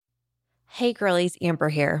Hey girlies, Amber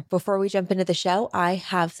here. Before we jump into the show, I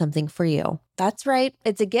have something for you. That's right,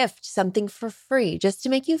 it's a gift, something for free, just to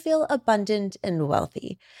make you feel abundant and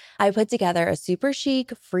wealthy. I put together a super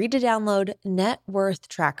chic, free to download net worth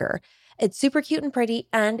tracker. It's super cute and pretty,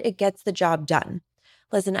 and it gets the job done.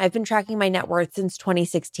 Listen, I've been tracking my net worth since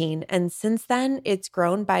 2016, and since then, it's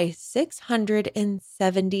grown by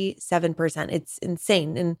 677%. It's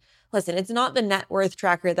insane. And listen, it's not the net worth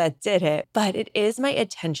tracker that did it, but it is my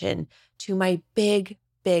attention to my big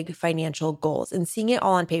financial goals. And seeing it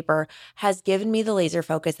all on paper has given me the laser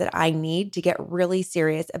focus that I need to get really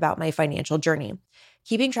serious about my financial journey.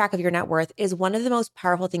 Keeping track of your net worth is one of the most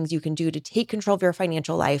powerful things you can do to take control of your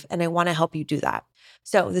financial life, and I want to help you do that.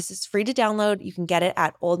 So this is free to download. You can get it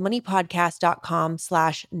at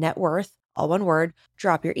oldmoneypodcast.com/networth, all one word.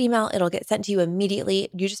 Drop your email. It'll get sent to you immediately.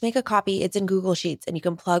 You just make a copy. It's in Google Sheets, and you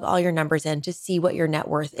can plug all your numbers in to see what your net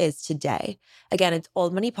worth is today. Again, it's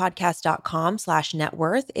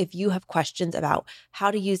oldmoneypodcast.com/networth. If you have questions about how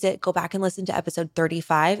to use it, go back and listen to episode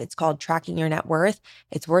 35. It's called Tracking Your Net Worth.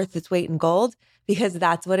 It's worth its weight in gold, because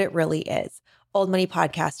that's what it really is.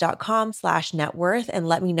 oldmoneypodcast.com/networth, and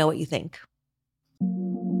let me know what you think.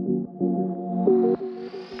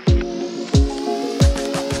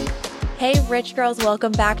 Hey, rich girls,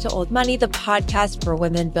 welcome back to Old Money, the podcast for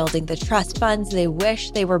women building the trust funds they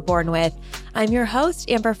wish they were born with. I'm your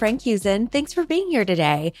host, Amber Frankusen. Thanks for being here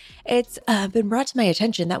today. It's been brought to my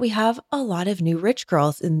attention that we have a lot of new rich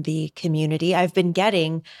girls in the community. I've been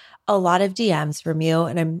getting a lot of DMs from you,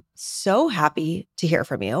 and I'm so happy to hear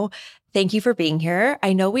from you. Thank you for being here.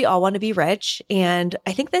 I know we all want to be rich, and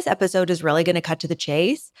I think this episode is really going to cut to the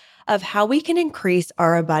chase of how we can increase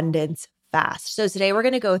our abundance fast. So today we're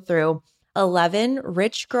going to go through 11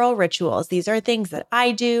 rich girl rituals. These are things that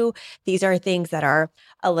I do. These are things that are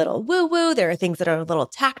a little woo-woo. There are things that are a little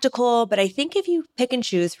tactical, but I think if you pick and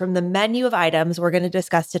choose from the menu of items we're going to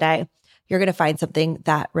discuss today, you're going to find something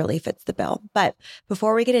that really fits the bill. But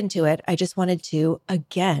before we get into it, I just wanted to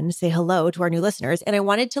again say hello to our new listeners. And I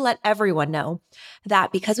wanted to let everyone know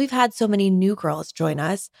that because we've had so many new girls join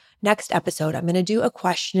us, next episode, I'm going to do a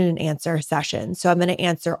question and answer session. So I'm going to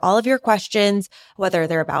answer all of your questions, whether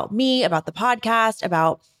they're about me, about the podcast,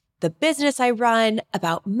 about the business I run,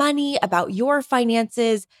 about money, about your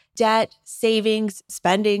finances, debt, savings,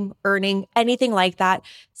 spending, earning, anything like that.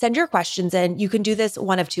 Send your questions in. You can do this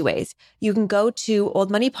one of two ways. You can go to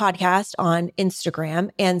Old Money Podcast on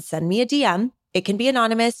Instagram and send me a DM. It can be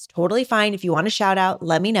anonymous, totally fine. If you want a shout out,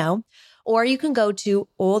 let me know. Or you can go to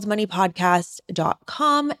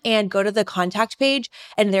oldmoneypodcast.com and go to the contact page,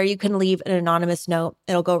 and there you can leave an anonymous note.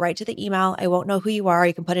 It'll go right to the email. I won't know who you are.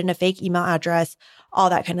 You can put in a fake email address,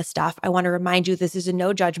 all that kind of stuff. I want to remind you, this is a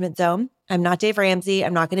no judgment zone. I'm not Dave Ramsey.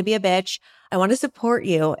 I'm not going to be a bitch. I want to support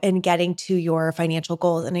you in getting to your financial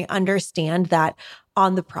goals. And I understand that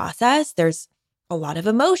on the process, there's a lot of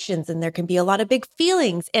emotions and there can be a lot of big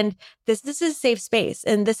feelings. And this is a safe space.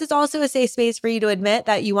 And this is also a safe space for you to admit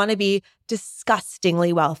that you want to be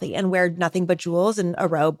disgustingly wealthy and wear nothing but jewels and a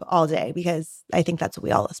robe all day, because I think that's what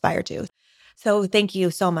we all aspire to. So thank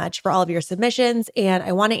you so much for all of your submissions, and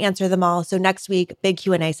I want to answer them all. So next week, big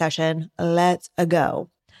Q&A session. Let's go.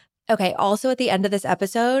 Okay, also at the end of this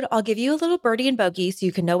episode, I'll give you a little birdie and bogey so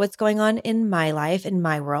you can know what's going on in my life, in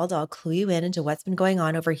my world. I'll clue you in into what's been going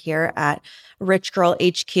on over here at Rich Girl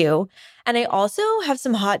HQ. And I also have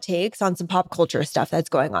some hot takes on some pop culture stuff that's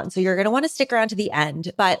going on. So you're going to want to stick around to the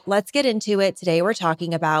end, but let's get into it. Today, we're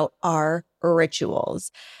talking about our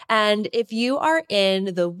rituals. And if you are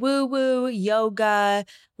in the woo-woo, yoga,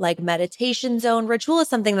 like meditation zone, ritual is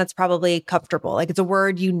something that's probably comfortable. Like it's a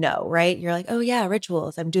word you know, right? You're like, oh yeah,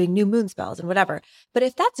 rituals. I'm doing new moon spells and whatever. But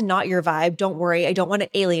if that's not your vibe, don't worry. I don't want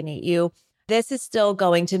to alienate you. This is still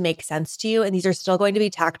going to make sense to you. And these are still going to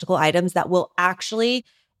be tactical items that will actually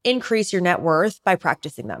increase your net worth by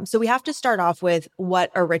practicing them. So we have to start off with what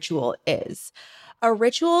a ritual is. A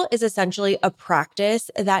ritual is essentially a practice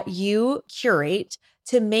that you curate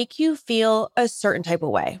to make you feel a certain type of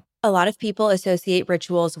way. A lot of people associate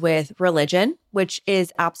rituals with religion, which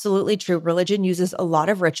is absolutely true. Religion uses a lot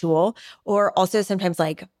of ritual, or also sometimes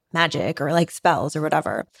like magic or like spells or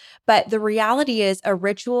whatever. But the reality is a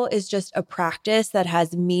ritual is just a practice that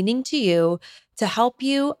has meaning to you to help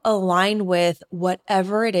you align with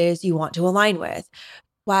whatever it is you want to align with.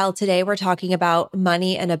 While today we're talking about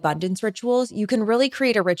money and abundance rituals, you can really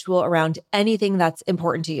create a ritual around anything that's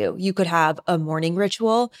important to you. You could have a morning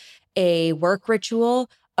ritual, a work ritual,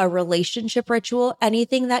 a relationship ritual,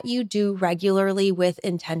 anything that you do regularly with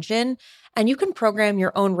intention. And you can program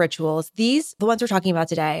your own rituals. These, the ones we're talking about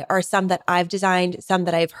today, are some that I've designed, some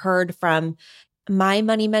that I've heard from my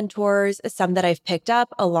money mentors, some that I've picked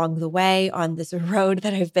up along the way on this road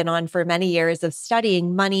that I've been on for many years of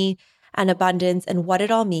studying money and abundance and what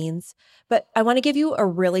it all means. But I want to give you a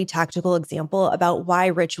really tactical example about why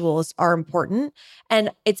rituals are important.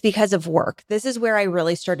 And it's because of work. This is where I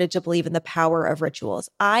really started to believe in the power of rituals.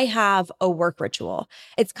 I have a work ritual.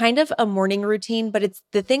 It's kind of a morning routine, but it's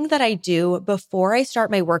the thing that I do before I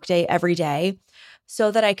start my workday every day so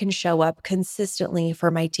that I can show up consistently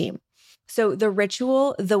for my team. So the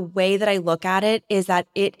ritual, the way that I look at it is that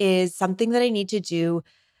it is something that I need to do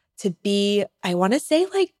to be, I want to say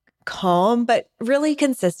like calm, but really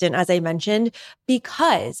consistent, as I mentioned,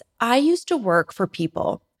 because I used to work for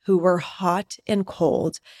people who were hot and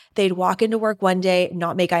cold. They'd walk into work one day,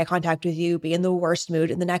 not make eye contact with you, be in the worst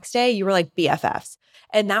mood. And the next day you were like BFFs.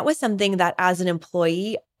 And that was something that as an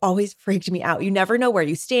employee always freaked me out. You never know where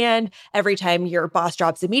you stand. Every time your boss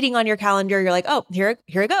drops a meeting on your calendar, you're like, oh, here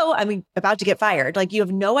I go. I'm about to get fired. Like you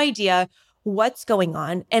have no idea what's going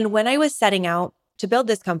on. And when I was setting out to build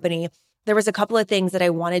this company, there was a couple of things that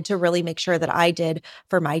I wanted to really make sure that I did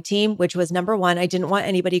for my team, which was number one, I didn't want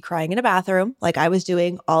anybody crying in a bathroom like I was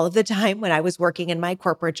doing all of the time when I was working in my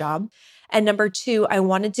corporate job. And number two, I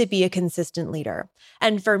wanted to be a consistent leader.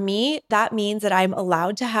 And for me, that means that I'm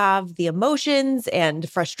allowed to have the emotions and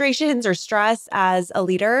frustrations or stress as a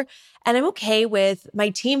leader. And I'm okay with my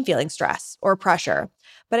team feeling stress or pressure,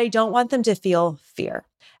 but I don't want them to feel fear.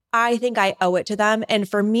 I think I owe it to them. And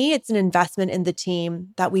for me, it's an investment in the team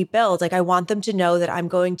that we build. Like I want them to know that I'm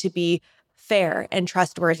going to be fair and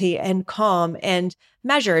trustworthy and calm and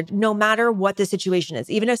measured no matter what the situation is.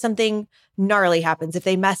 Even if something gnarly happens, if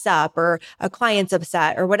they mess up or a client's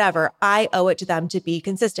upset or whatever, I owe it to them to be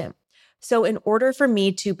consistent. So in order for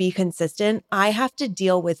me to be consistent, I have to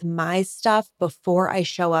deal with my stuff before I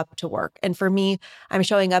show up to work. And for me, I'm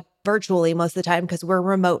showing up virtually most of the time because we're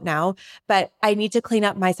remote now, but I need to clean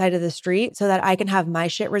up my side of the street so that I can have my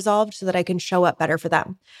shit resolved so that I can show up better for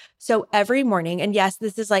them. So every morning, and yes,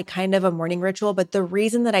 this is like kind of a morning ritual, but the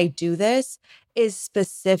reason that I do this is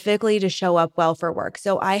specifically to show up well for work.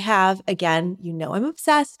 So I have, again, I'm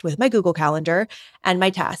obsessed with my Google Calendar and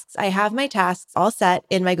my tasks. I have my tasks all set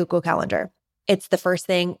in my Google Calendar. It's the first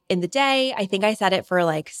thing in the day. I think I set it for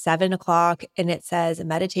like 7 o'clock and it says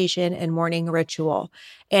meditation and morning ritual.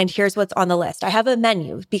 And here's what's on the list. I have a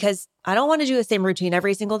menu because I don't want to do the same routine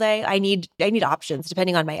every single day. I need options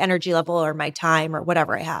depending on my energy level or my time or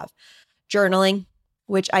whatever I have. Journaling,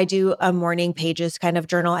 which I do a morning pages kind of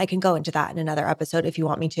journal. I can go into that in another episode if you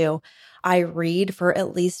want me to. I read for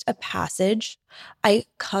at least a passage. I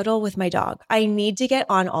cuddle with my dog. I need to get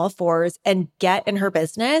on all fours and get in her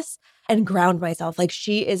business and ground myself. Like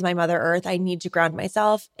she is my Mother Earth. I need to ground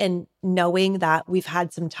myself and knowing that we've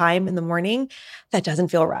had some time in the morning that doesn't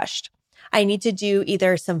feel rushed. I need to do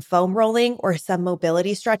either some foam rolling or some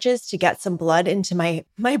mobility stretches to get some blood into my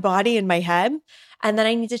body and my head. And then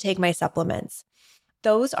I need to take my supplements.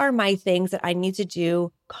 Those are my things that I need to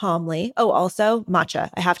do calmly. Oh, also matcha.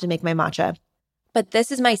 I have to make my matcha. But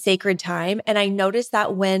this is my sacred time. And I notice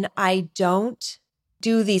that when I don't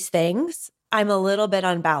do these things, I'm a little bit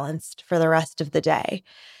unbalanced for the rest of the day.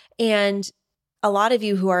 And a lot of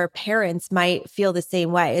you who are parents might feel the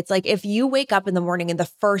same way. It's like if you wake up in the morning and the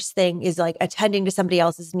first thing is like attending to somebody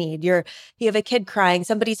else's need, you have a kid crying,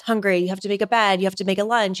 somebody's hungry, you have to make a bed, you have to make a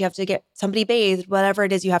lunch, you have to get somebody bathed, whatever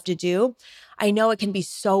it is you have to do. I know it can be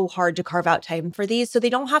so hard to carve out time for these. So they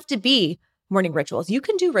don't have to be morning rituals. You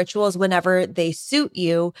can do rituals whenever they suit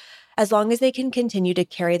you, as long as they can continue to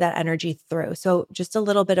carry that energy through. So just a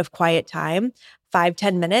little bit of quiet time,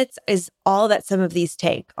 5-10 minutes is all that some of these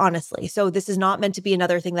take, honestly. So this is not meant to be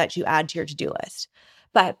another thing that you add to your to-do list.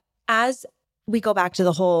 But as we go back to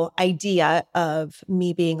the whole idea of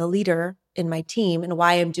me being a leader in my team and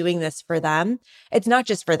why I'm doing this for them, it's not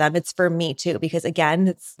just for them, it's for me too, because again,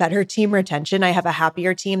 it's better team retention. I have a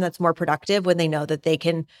happier team that's more productive when they know that they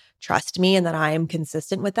can trust me and that I am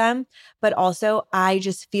consistent with them. But also, I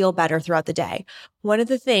just feel better throughout the day. One of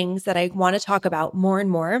the things that I want to talk about more and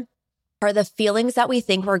more are the feelings that we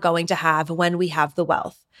think we're going to have when we have the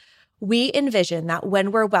wealth. We envision that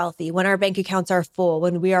when we're wealthy, when our bank accounts are full,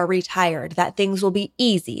 when we are retired, that things will be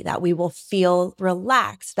easy, that we will feel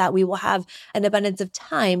relaxed, that we will have an abundance of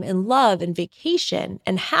time and love and vacation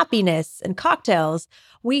and happiness and cocktails.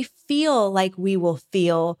 We feel like we will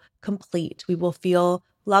feel complete. We will feel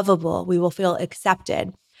lovable. We will feel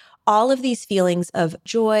accepted. All of these feelings of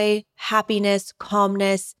joy, happiness,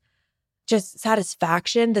 calmness, just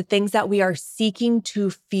satisfaction, the things that we are seeking to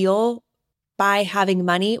feel by having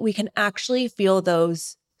money, we can actually feel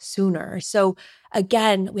those sooner. So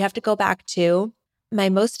again, we have to go back to my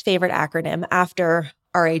most favorite acronym after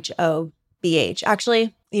RHO, BH.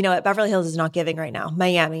 Actually, you know what? Beverly Hills is not giving right now.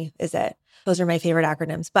 Miami is it. Those are my favorite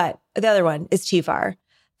acronyms. But the other one is TFAR.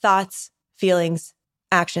 Thoughts, feelings,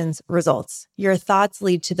 actions, results. Your thoughts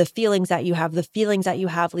lead to the feelings that you have. The feelings that you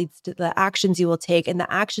have leads to the actions you will take. And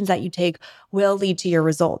the actions that you take will lead to your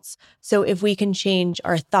results. So if we can change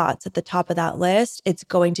our thoughts at the top of that list, it's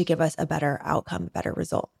going to give us a better outcome, a better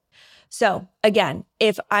result. So again,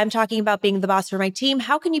 if I'm talking about being the boss for my team,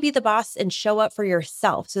 how can you be the boss and show up for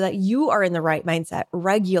yourself so that you are in the right mindset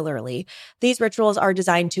regularly? These rituals are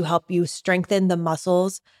designed to help you strengthen the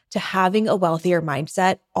muscles to having a wealthier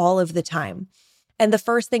mindset all of the time. And the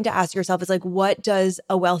first thing to ask yourself is like, what does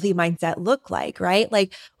a wealthy mindset look like, right?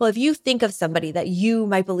 Like, well, if you think of somebody that you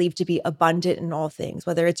might believe to be abundant in all things,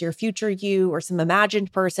 whether it's your future you or some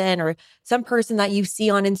imagined person or some person that you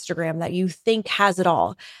see on Instagram that you think has it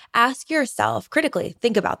all, ask yourself critically,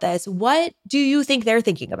 think about this. What do you think they're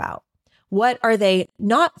thinking about? What are they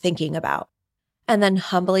not thinking about? And then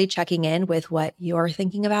humbly checking in with what you're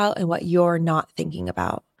thinking about and what you're not thinking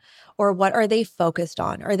about. Or what are they focused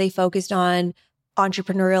on? Are they focused on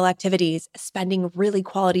entrepreneurial activities, spending really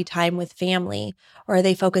quality time with family? Or are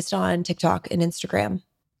they focused on TikTok and Instagram?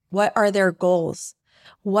 What are their goals?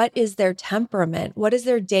 What is their temperament? What is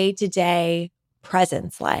their day-to-day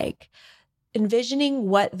presence like? Envisioning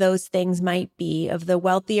what those things might be of the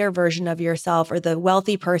wealthier version of yourself or the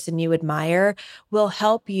wealthy person you admire will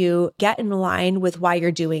help you get in line with why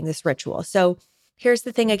you're doing this ritual. So here's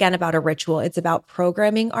the thing again about a ritual. It's about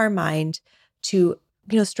programming our mind to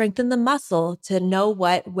strengthen the muscle to know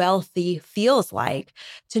what wealthy feels like.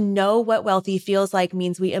 To know what wealthy feels like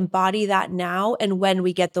means we embody that now. And when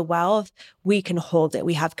we get the wealth, we can hold it.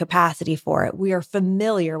 We have capacity for it. We are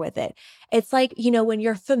familiar with it. It's like, when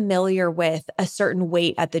you're familiar with a certain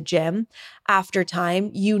weight at the gym, after time,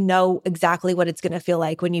 you know exactly what it's going to feel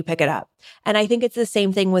like when you pick it up. And I think it's the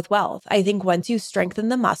same thing with wealth. I think once you strengthen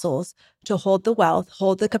the muscles to hold the wealth,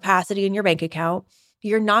 hold the capacity in your bank account,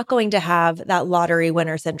 you're not going to have that lottery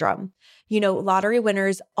winner syndrome. Lottery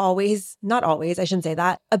winners not always, I shouldn't say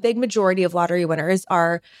that. A big majority of lottery winners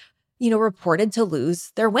are, reported to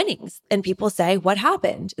lose their winnings. And people say, what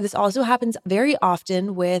happened? This also happens very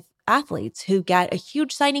often with athletes who get a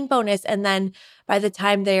huge signing bonus. And then by the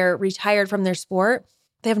time they're retired from their sport,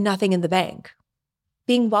 they have nothing in the bank.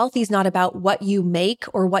 Being wealthy is not about what you make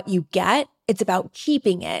or what you get. It's about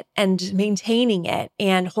keeping it and maintaining it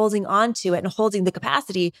and holding on to it and holding the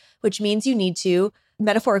capacity, which means you need to,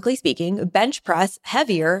 metaphorically speaking, bench press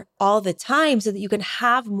heavier all the time so that you can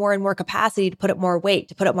have more and more capacity to put up more weight,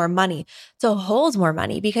 to put up more money, to hold more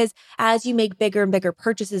money. Because as you make bigger and bigger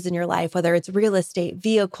purchases in your life, whether it's real estate,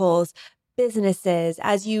 vehicles, businesses,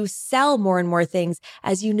 as you sell more and more things,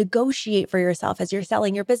 as you negotiate for yourself, as you're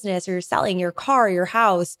selling your business or you're selling your car, your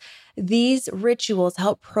house, these rituals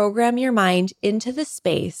help program your mind into the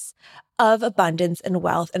space of abundance and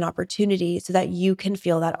wealth and opportunity so that you can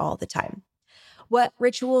feel that all the time. What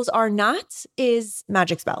rituals are not is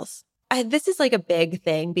magic spells. This is like a big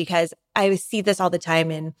thing because I see this all the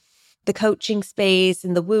time in the coaching space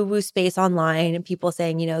and the woo-woo space online, and people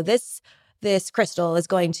saying, this crystal is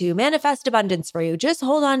going to manifest abundance for you. Just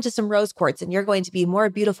hold on to some rose quartz and you're going to be a more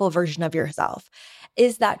beautiful version of yourself.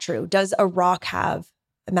 Is that true? Does a rock have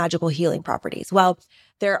magical healing properties? Well,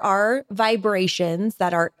 there are vibrations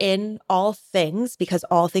that are in all things because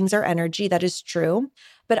all things are energy. That is true.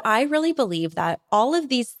 But I really believe that all of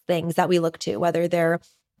these things that we look to, whether they're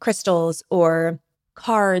crystals or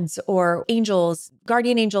cards or angels,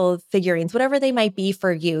 guardian angel figurines, whatever they might be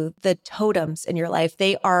for you, the totems in your life,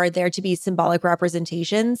 they are there to be symbolic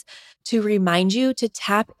representations to remind you to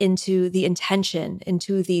tap into the intention,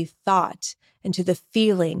 into the thought, into the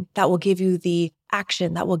feeling that will give you the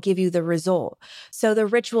action, that will give you the result. So the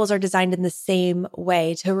rituals are designed in the same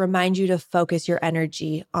way to remind you to focus your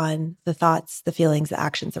energy on the thoughts, the feelings, the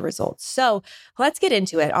actions, the results. So let's get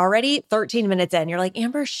into it. Already 13 minutes in, you're like,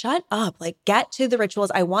 Amber, shut up. Like, get to the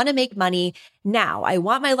rituals. I want to make money now. I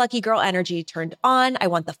want my lucky girl energy turned on. I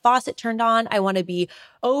want the faucet turned on. I want to be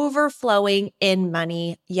overflowing in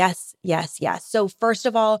money. Yes, yes, yes. So first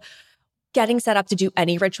of all, getting set up to do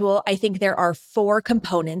any ritual, I think there are 4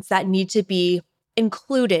 components that need to be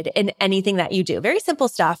included in anything that you do. Very simple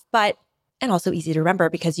stuff, and also easy to remember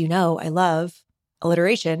because I love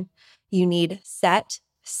alliteration. You need set,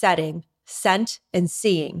 setting, scent, and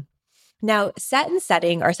seeing. Now, set and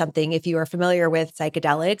setting are something, if you are familiar with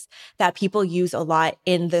psychedelics, that people use a lot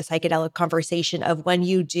in the psychedelic conversation of when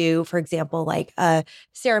you do, for example, like a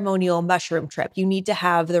ceremonial mushroom trip, you need to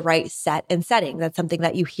have the right set and setting. That's something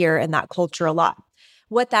that you hear in that culture a lot.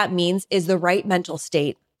 What that means is the right mental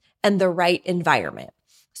state and the right environment.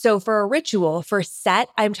 So for a ritual, for set,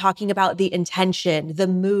 I'm talking about the intention, the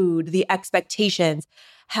mood, the expectations.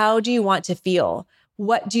 How do you want to feel?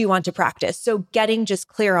 What do you want to practice? So getting just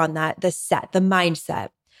clear on that, the set, the mindset.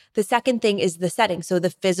 The second thing is the setting. So the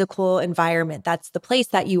physical environment, that's the place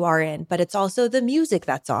that you are in, but it's also the music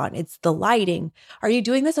that's on. It's the lighting. Are you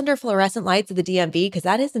doing this under fluorescent lights at the DMV? Because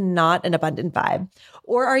that is not an abundant vibe.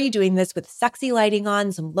 Or are you doing this with sexy lighting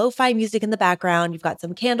on, some lo-fi music in the background? You've got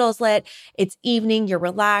some candles lit. It's evening. You're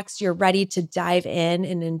relaxed. You're ready to dive in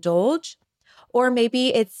and indulge. Or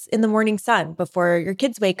maybe it's in the morning sun before your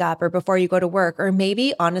kids wake up or before you go to work. Or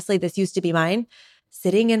maybe, honestly, this used to be mine,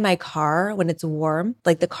 sitting in my car when it's warm,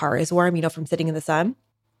 like the car is warm, from sitting in the sun,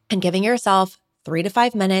 and giving yourself 3 to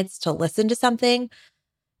 5 minutes to listen to something,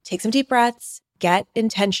 take some deep breaths, get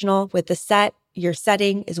intentional with the set. Your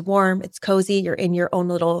setting is warm, it's cozy, you're in your own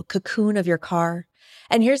little cocoon of your car.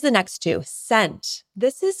 And here's the next two, scent.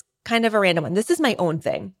 This is kind of a random one. This is my own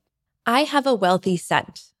thing. I have a wealthy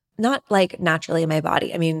scent. Not like naturally in my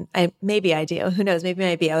body. Maybe I do. Who knows? Maybe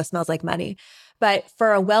my BO smells like money. But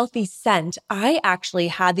for a wealthy scent, I actually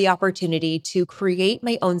had the opportunity to create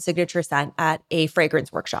my own signature scent at a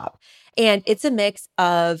fragrance workshop. And it's a mix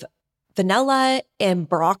of vanilla and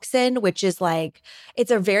Broxin, which is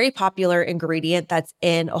it's a very popular ingredient that's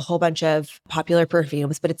in a whole bunch of popular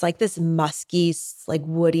perfumes, but it's like this musky,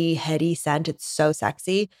 woody, heady scent. It's so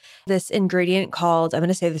sexy. This ingredient called, I'm going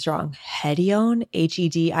to say this wrong, Hedione,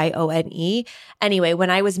 Hedione. Anyway, when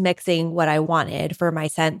I was mixing what I wanted for my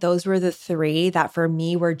scent, those were the three that for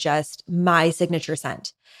me were just my signature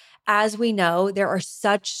scent. As we know, there are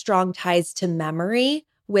such strong ties to memory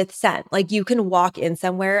with scent. You can walk in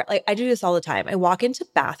somewhere, I do this all the time. I walk into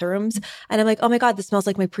bathrooms and I'm like, oh my God, this smells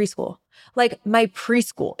like my preschool. My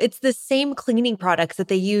preschool. It's the same cleaning products that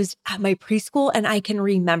they used at my preschool and I can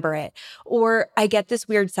remember it. Or I get this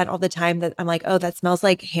weird scent all the time that I'm like, oh, that smells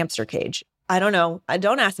like hamster cage. I don't know.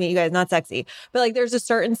 Don't ask me, you guys, not sexy. But there's a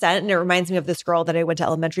certain scent and it reminds me of this girl that I went to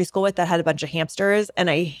elementary school with that had a bunch of hamsters and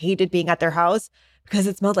I hated being at their house because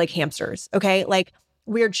it smelled like hamsters. Okay.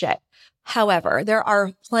 Weird shit. However, there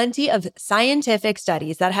are plenty of scientific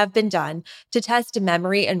studies that have been done to test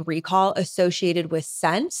memory and recall associated with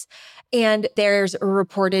scents. And there's a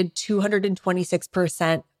reported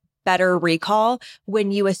 226% better recall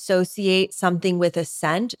when you associate something with a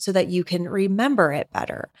scent so that you can remember it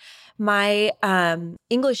better. My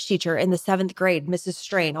English teacher in the 7th grade, Mrs.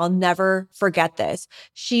 Strain, I'll never forget this.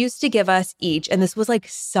 She used to give us each, and this was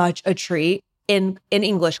such a treat, in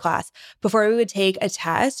English class, before we would take a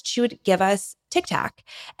test, she would give us Tic Tac.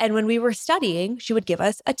 And when we were studying, she would give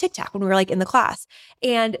us a Tic Tac when we were in the class.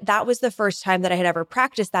 And that was the first time that I had ever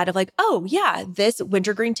practiced that of oh yeah, this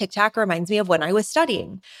wintergreen Tic Tac reminds me of when I was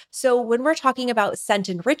studying. So when we're talking about scent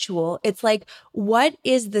and ritual, it's what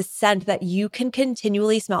is the scent that you can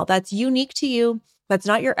continually smell that's unique to you, that's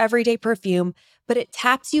not your everyday perfume, but it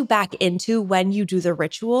taps you back into when you do the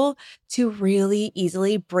ritual to really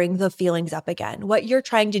easily bring the feelings up again. What you're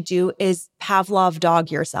trying to do is Pavlov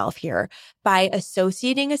dog yourself here by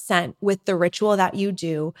associating a scent with the ritual that you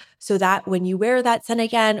do so that when you wear that scent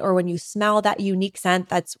again or when you smell that unique scent,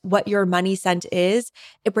 that's what your money scent is,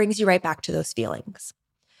 it brings you right back to those feelings.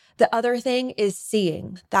 The other thing is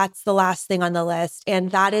seeing. That's the last thing on the list.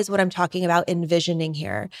 And that is what I'm talking about envisioning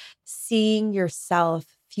here. Seeing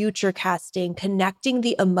yourself, future casting, connecting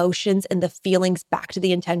the emotions and the feelings back to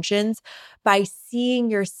the intentions by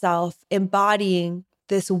seeing yourself embodying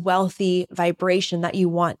this wealthy vibration that you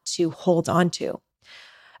want to hold on to.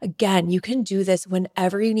 Again, you can do this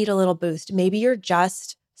whenever you need a little boost. Maybe you're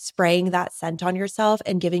just spraying that scent on yourself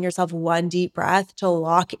and giving yourself one deep breath to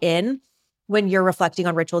lock in when you're reflecting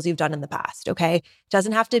on rituals you've done in the past, okay? It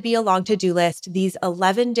doesn't have to be a long to-do list. These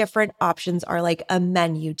 11 different options are a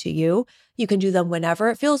menu to you. You can do them whenever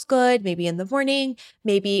it feels good, maybe in the morning,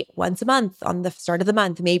 maybe once a month on the start of the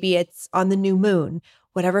month, maybe it's on the new moon,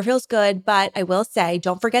 whatever feels good. But I will say,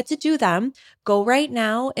 don't forget to do them. Go right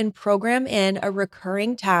now and program in a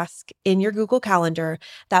recurring task in your Google Calendar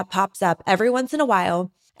that pops up every once in a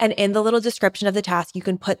while. And in the little description of the task, you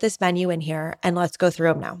can put this menu in here and let's go through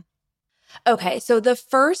them now. Okay, so the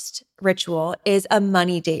first ritual is a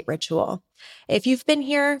money date ritual. If you've been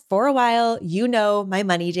here for a while, you know my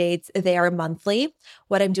money dates, they are monthly.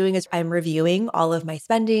 What I'm doing is I'm reviewing all of my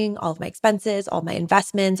spending, all of my expenses, all my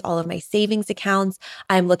investments, all of my savings accounts.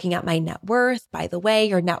 I'm looking at my net worth. By the way,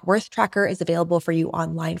 your net worth tracker is available for you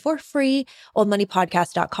online for free,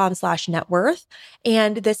 oldmoneypodcast.com/networth.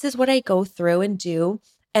 And this is what I go through and do.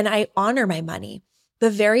 And I honor my money. The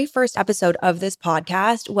very first episode of this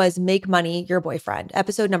podcast was Make Money Your Boyfriend,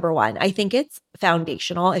 episode number 1. I think it's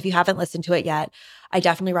foundational. If you haven't listened to it yet, I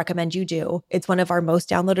definitely recommend you do. It's one of our most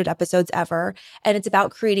downloaded episodes ever, and it's about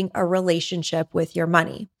creating a relationship with your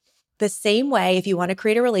money. The same way, if you want to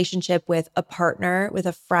create a relationship with a partner, with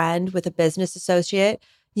a friend, with a business associate,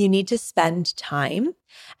 you need to spend time.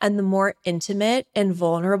 And the more intimate and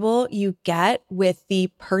vulnerable you get with the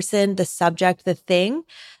person, the subject, the thing,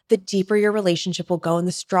 the deeper your relationship will go and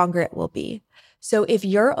the stronger it will be. So if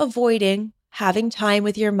you're avoiding having time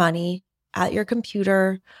with your money at your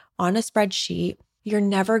computer, on a spreadsheet, you're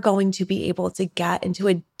never going to be able to get into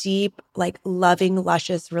a deep, like loving,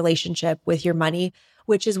 luscious relationship with your money,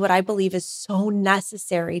 which is what I believe is so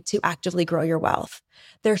necessary to actively grow your wealth.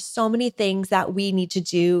 There's so many things that we need to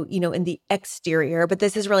do, in the exterior, but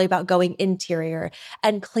this is really about going interior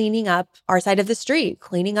and cleaning up our side of the street,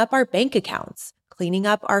 cleaning up our bank accounts, cleaning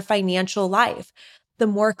up our financial life. The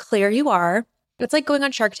more clear you are, it's like going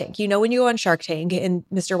on Shark Tank. When you go on Shark Tank and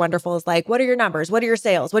Mr. Wonderful is like, what are your numbers? What are your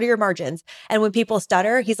sales? What are your margins? And when people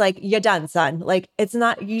stutter, he's like, you're done, son. Like, it's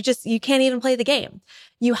not, you can't even play the game.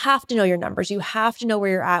 You have to know your numbers. You have to know where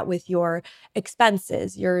you're at with your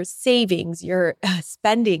expenses, your savings, your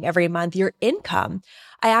spending every month, your income.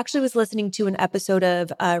 I actually was listening to an episode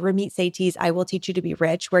of Ramit Sethi's I Will Teach You to Be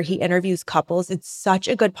Rich, where he interviews couples. It's such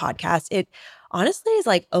a good podcast. It honestly is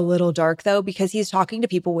like a little dark though, because he's talking to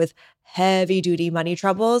people with heavy duty money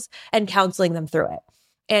troubles and counseling them through it.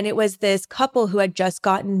 And it was this couple who had just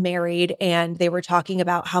gotten married and they were talking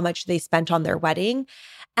about how much they spent on their wedding.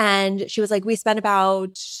 And she was like, we spent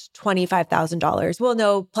about $25,000. Well,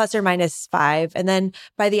 no, plus or minus 5. And then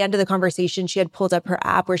by the end of the conversation, she had pulled up her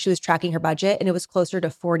app where she was tracking her budget and it was closer to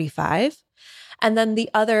 45. And then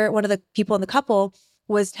one of the people in the couple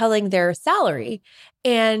was telling their salary.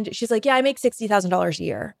 And she's like, yeah, I make $60,000 a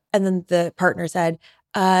year. And then the partner said,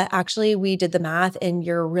 actually, we did the math and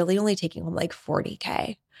you're really only taking home like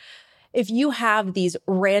 40K. If you have these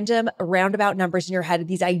random roundabout numbers in your head,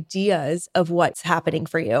 these ideas of what's happening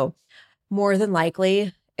for you, more than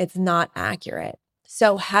likely, it's not accurate.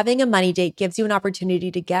 So having a money date gives you an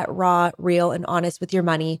opportunity to get raw, real, and honest with your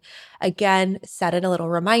money. Again, set it a little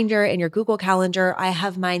reminder in your Google Calendar. I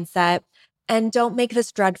have mine set. And don't make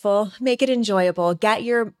this dreadful. Make it enjoyable. Get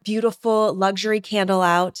your beautiful luxury candle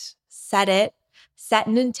out. Set it. Set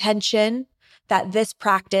an intention that this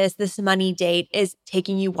practice, this money date is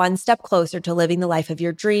taking you one step closer to living the life of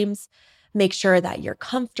your dreams. Make sure that you're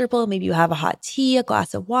comfortable. Maybe you have a hot tea, a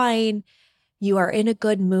glass of wine. You are in a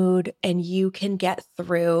good mood and you can get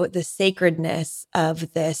through the sacredness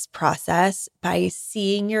of this process by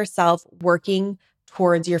seeing yourself working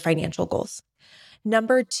towards your financial goals.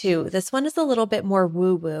 Number 2, this one is a little bit more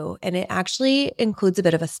woo-woo and it actually includes a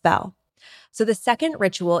bit of a spell. So the second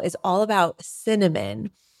ritual is all about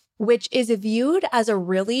cinnamon, which is viewed as a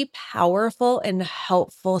really powerful and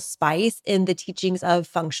helpful spice in the teachings of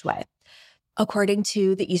feng shui. According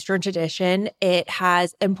to the Eastern tradition, it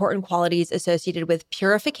has important qualities associated with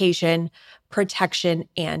purification, protection,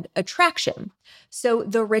 and attraction. So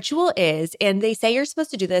the ritual is, and they say you're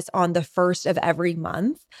supposed to do this on the first of every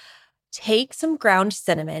month, take some ground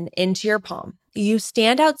cinnamon into your palm. You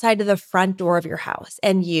stand outside of the front door of your house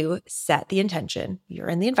and you set the intention. You're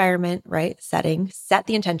in the environment, right? Set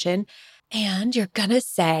the intention. And you're going to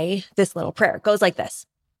say this little prayer. It goes like this.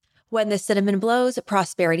 When the cinnamon blows,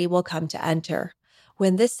 prosperity will come to enter.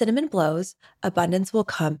 When this cinnamon blows, abundance will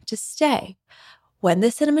come to stay. When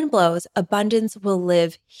the cinnamon blows, abundance will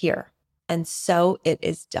live here. And so it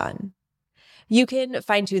is done. You can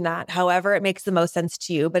fine tune that however it makes the most sense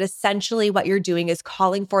to you. But essentially what you're doing is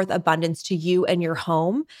calling forth abundance to you and your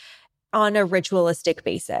home on a ritualistic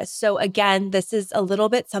basis. So again, this is a little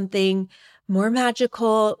bit something more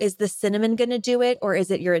magical. Is the cinnamon going to do it or is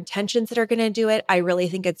it your intentions that are going to do it? I really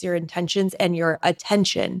think it's your intentions and your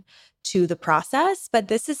attention to the process. But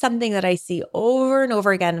this is something that I see over and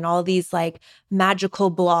over again in all of these like magical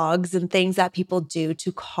blogs and things that people do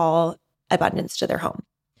to call abundance to their home.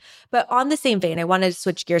 But on the same vein, I wanted to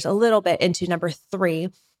switch gears a little bit into number 3,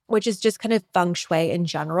 which is just kind of feng shui in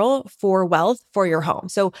general for wealth for your home.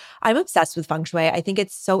 So I'm obsessed with feng shui. I think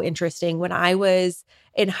it's so interesting. When I was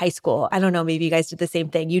in high school, I don't know, maybe you guys did the same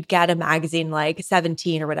thing. You'd get a magazine like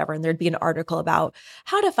 17 or whatever, and there'd be an article about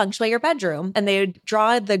how to feng shui your bedroom. And they would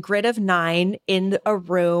draw the grid of 9 in a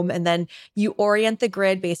room. And then you orient the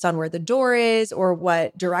grid based on where the door is or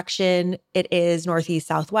what direction it is, northeast,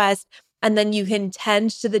 southwest. And then you can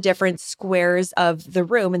tend to the different squares of the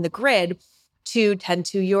room and the grid to tend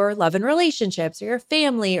to your love and relationships or your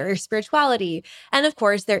family or your spirituality. And of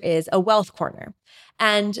course, there is a wealth corner.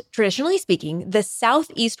 And traditionally speaking, the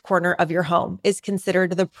southeast corner of your home is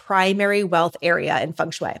considered the primary wealth area in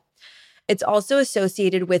feng shui. It's also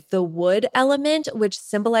associated with the wood element, which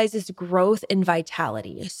symbolizes growth and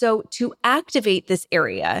vitality. So to activate this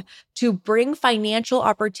area, to bring financial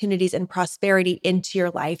opportunities and prosperity into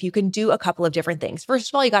your life, you can do a couple of different things. First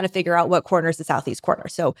of all, you got to figure out what corner is the southeast corner.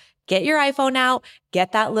 So get your iPhone out,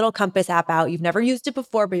 get that little compass app out. You've never used it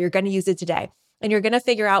before, but you're going to use it today. And you're going to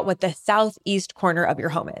figure out what the southeast corner of your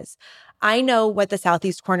home is. I know what the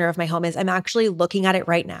southeast corner of my home is. I'm actually looking at it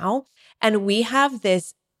right now. And we have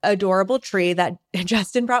this adorable tree that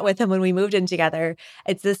Justin brought with him when we moved in together.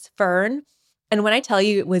 It's this fern. And when I tell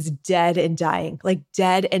you it was dead and dying, like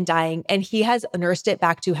dead and dying, and he has nursed it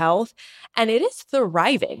back to health and it is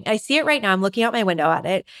thriving. I see it right now. I'm looking out my window at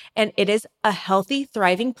it and it is a healthy,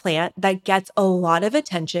 thriving plant that gets a lot of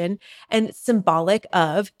attention and symbolic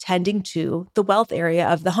of tending to the wealth area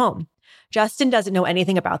of the home. Justin doesn't know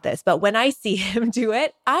anything about this, but when I see him do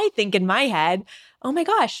it, I think in my head, oh my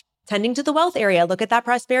gosh, tending to the wealth area. Look at that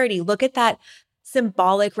prosperity. Look at that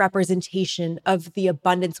symbolic representation of the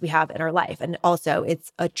abundance we have in our life. And also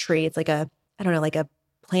it's a tree. It's like a, I don't know, like a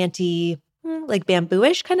planty, like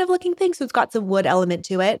bamboo-ish kind of looking thing. So it's got some wood element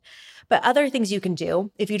to it. But other things you can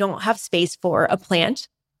do if you don't have space for a plant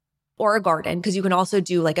or a garden, because you can also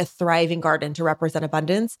do like a thriving garden to represent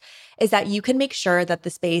abundance, is that you can make sure that the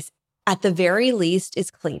space at the very least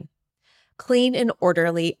is clean and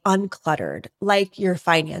orderly, uncluttered, like your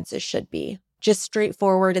finances should be. Just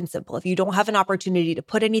straightforward and simple. If you don't have an opportunity to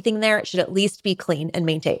put anything there, it should at least be clean and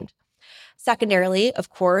maintained. Secondarily, of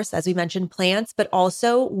course, as we mentioned, plants, but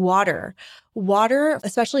also water. Water,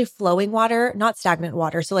 especially flowing water, not stagnant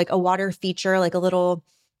water. So like a water feature, like a little,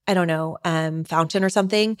 I don't know, fountain or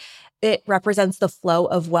something, it represents the flow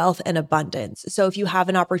of wealth and abundance. So if you have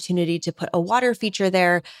an opportunity to put a water feature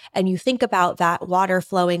there and you think about that water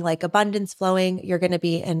flowing like abundance flowing, you're going to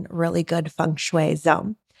be in really good feng shui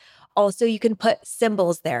zone. Also, you can put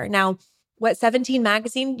symbols there. Now, what 17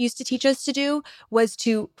 Magazine used to teach us to do was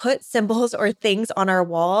to put symbols or things on our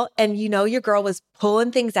wall. And you know, your girl was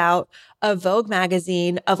pulling things out of Vogue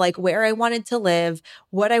magazine of like where I wanted to live,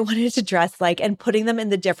 what I wanted to dress like, and putting them in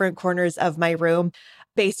the different corners of my room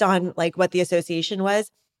based on like what the association was.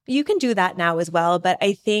 You can do that now as well. But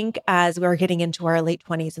I think as we're getting into our late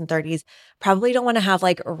 20s and 30s, probably don't want to have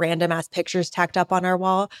like random ass pictures tacked up on our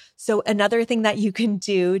wall. So another thing that you can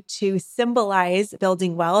do to symbolize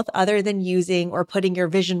building wealth, other than using or putting your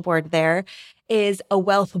vision board there, is a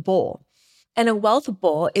wealth bowl. And a wealth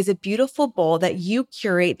bowl is a beautiful bowl that you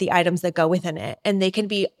curate the items that go within it. And they can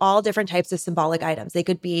be all different types of symbolic items. They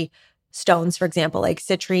could be stones, for example, like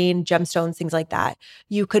citrine, gemstones, things like that.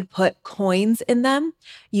 You could put coins in them.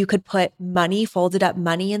 You could put money, folded up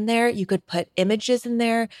money in there. You could put images in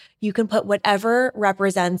there. You can put whatever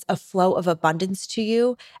represents a flow of abundance to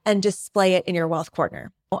you and display it in your wealth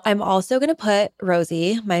corner. I'm also going to put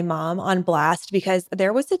Rosie, my mom, on blast because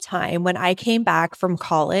there was a time when I came back from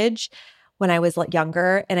college when I was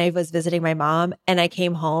younger and I was visiting my mom and I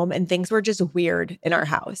came home and things were just weird in our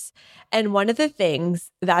house. And one of the things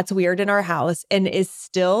that's weird in our house and is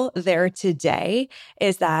still there today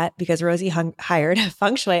is that because Rosie hired a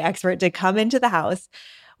feng shui expert to come into the house,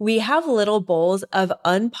 we have little bowls of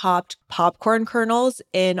unpopped popcorn kernels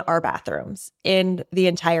in our bathrooms in the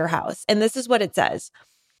entire house. And this is what it says.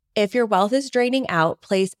 If your wealth is draining out,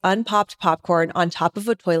 place unpopped popcorn on top of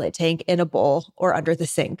a toilet tank in a bowl or under the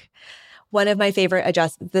sink. One of my favorite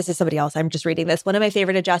adjustments, this is somebody else, I'm just reading this. One of my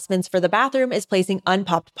favorite adjustments for the bathroom is placing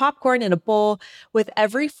unpopped popcorn in a bowl. With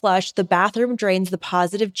every flush, the bathroom drains the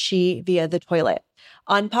positive chi via the toilet.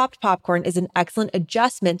 Unpopped popcorn is an excellent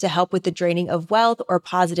adjustment to help with the draining of wealth or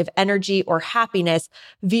positive energy or happiness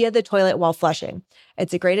via the toilet while flushing.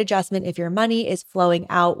 It's a great adjustment if your money is flowing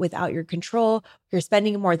out without your control, you're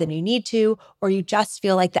spending more than you need to, or you just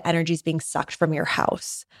feel like the energy is being sucked from your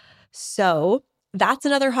house. So that's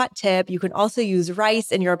another hot tip. You can also use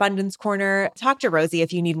rice in your abundance corner. Talk to Rosie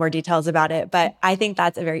if you need more details about it. But I think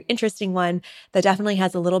that's a very interesting one that definitely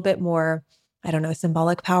has a little bit more, I don't know,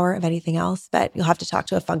 symbolic power of anything else, but you'll have to talk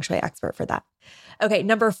to a feng shui expert for that. Okay,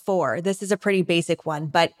 number 4. This is a pretty basic one,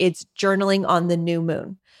 but it's journaling on the new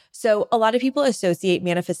moon. So a lot of people associate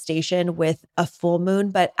manifestation with a full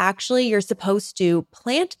moon, but actually you're supposed to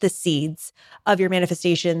plant the seeds of your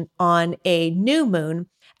manifestation on a new moon,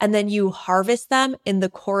 and then you harvest them in the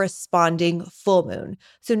corresponding full moon.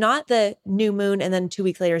 So not the new moon and then 2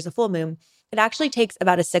 weeks later is a full moon. It actually takes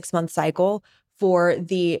about a 6-month cycle for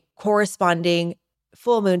the corresponding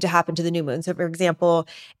full moon to happen to the new moon. So for example,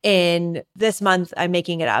 in this month, I'm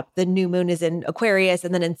making it up, the new moon is in Aquarius,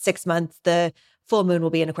 and then in 6 months, the full moon will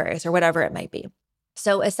be in Aquarius or whatever it might be.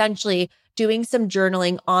 So essentially, doing some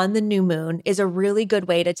journaling on the new moon is a really good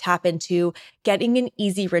way to tap into getting an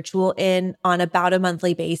easy ritual in on about a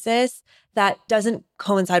monthly basis that doesn't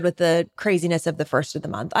coincide with the craziness of the first of the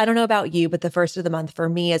month. I don't know about you, but the first of the month for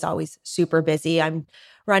me is always super busy. I'm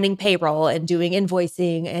running payroll and doing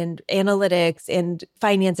invoicing and analytics and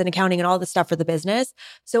finance and accounting and all the stuff for the business.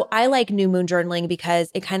 So I like new moon journaling because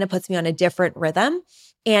it kind of puts me on a different rhythm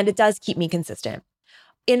and it does keep me consistent.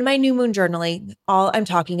 In my new moon journaling, all I'm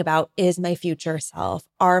talking about is my future self,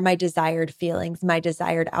 are my desired feelings, my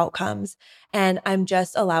desired outcomes. And I'm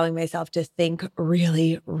just allowing myself to think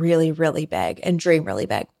really, really, really big and dream really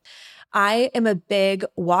big. I am a big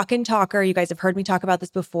walk and talker. You guys have heard me talk about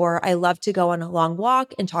this before. I love to go on a long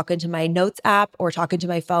walk and talk into my notes app or talk into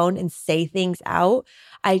my phone and say things out.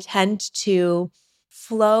 I tend to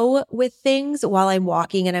flow with things while I'm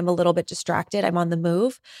walking and I'm a little bit distracted. I'm on the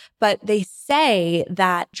move. But they say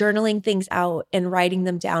that journaling things out and writing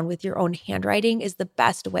them down with your own handwriting is the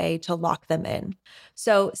best way to lock them in.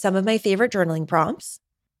 So some of my favorite journaling prompts,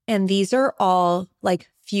 and these are all like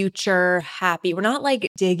future happy. We're not like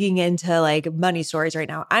digging into like money stories right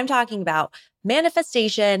now. I'm talking about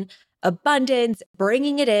manifestation, abundance,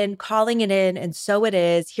 bringing it in, calling it in, and so it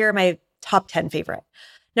is. Here are my top 10 favorite.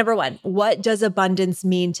 Number 1, what does abundance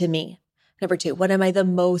mean to me? Number 2, what am I the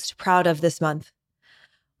most proud of this month?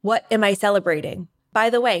 What am I celebrating? By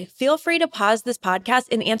the way, feel free to pause this podcast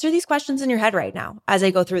and answer these questions in your head right now as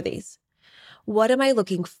I go through these. What am I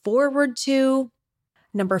looking forward to?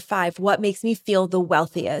 Number 5, what makes me feel the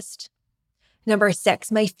wealthiest? Number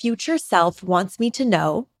 6, my future self wants me to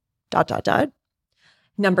know, ...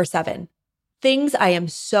 Number 7, things I am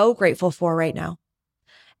so grateful for right now.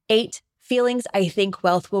 8, feelings I think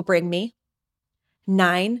wealth will bring me.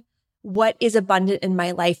 9, what is abundant in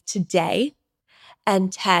my life today?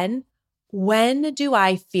 And 10, when do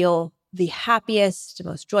I feel the happiest,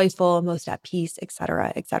 most joyful, most at peace, et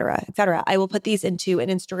cetera, et cetera, et cetera. I will put these into an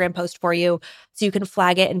Instagram post for you so you can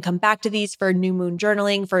flag it and come back to these for new moon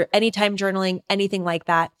journaling, for anytime journaling, anything like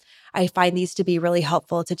that. I find these to be really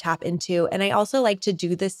helpful to tap into. And I also like to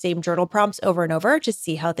do the same journal prompts over and over to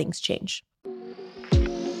see how things change.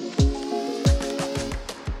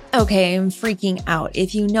 Okay, I'm freaking out.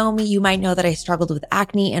 If you know me, you might know that I struggled with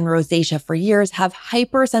acne and rosacea for years, have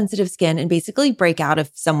hypersensitive skin, and basically break out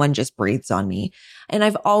if someone just breathes on me. And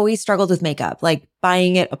I've always struggled with makeup, like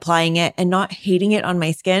buying it, applying it, and not hating it on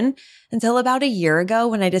my skin until about a year ago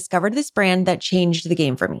when I discovered this brand that changed the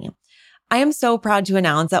game for me. I am so proud to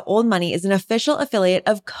announce that Old Money is an official affiliate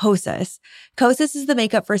of Kosas. Kosas is the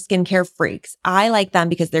makeup for skincare freaks. I like them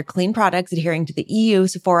because they're clean products adhering to the EU,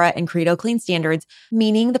 Sephora, and Credo clean standards,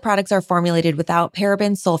 meaning the products are formulated without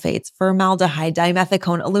parabens, sulfates, formaldehyde,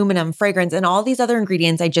 dimethicone, aluminum, fragrance, and all these other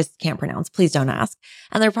ingredients I just can't pronounce. Please don't ask.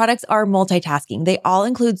 And their products are multitasking. They all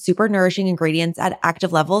include super nourishing ingredients at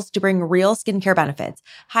active levels to bring real skincare benefits,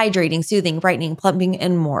 hydrating, soothing, brightening, plumping,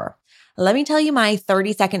 and more. Let me tell you my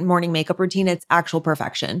 30-second morning makeup routine. It's actual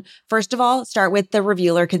perfection. First of all, start with the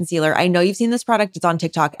Revealer Concealer. I know you've seen this product. It's on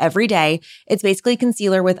TikTok every day. It's basically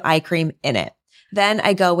concealer with eye cream in it. Then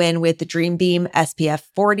I go in with the Dream Beam SPF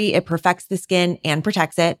 40. It perfects the skin and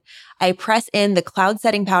protects it. I press in the Cloud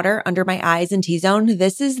Setting Powder under my eyes and T-zone.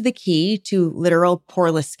 This is the key to literal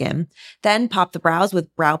poreless skin. Then pop the brows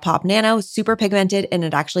with Brow Pop Nano, super pigmented, and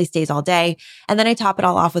it actually stays all day. And then I top it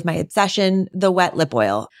all off with my obsession, the wet lip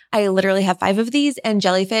oil. I literally have 5 of these, and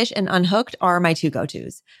Jellyfish and Unhooked are my 2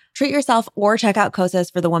 go-tos. Treat yourself or check out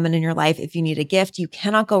Kosas for the woman in your life. If you need a gift, you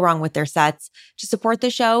cannot go wrong with their sets. To support the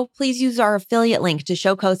show, please use our affiliate link to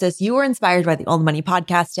show Kosas you were inspired by the Old Money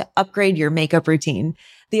podcast to upgrade your makeup routine.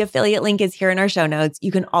 The affiliate link is here in our show notes. You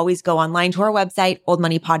can always go online to our website,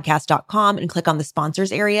 oldmoneypodcast.com, and click on the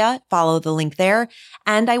sponsors area, follow the link there,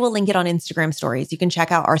 and I will link it on Instagram stories. You can check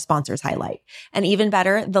out our sponsors highlight. And even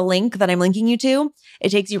better, the link that I'm linking you to,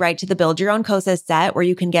 it takes you right to the Build Your Own Kosas set where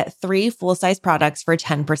you can get 3 full-size products for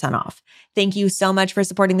 10% off. Thank you so much for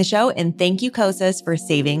supporting the show, and thank you, Kosas, for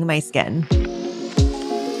saving my skin.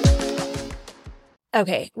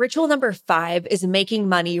 Okay, ritual number 5 is making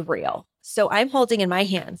money real. So I'm holding in my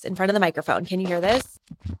hands in front of the microphone. Can you hear this?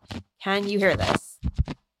 Can you hear this?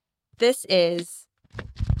 This is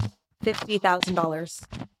 $50,000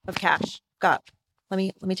 of cash. Got. Let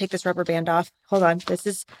me take this rubber band off. Hold on. This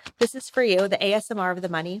is for you. The ASMR of the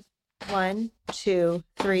money. 1, 2,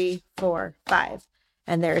 3, 4, 5.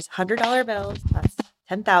 And there's $100 bills. That's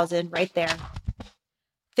 10,000 right there.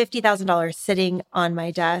 $50,000 sitting on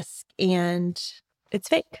my desk, and it's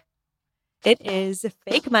fake. It is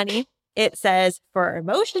fake money. It says for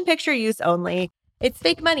motion picture use only. It's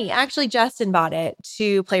fake money. Actually, Justin bought it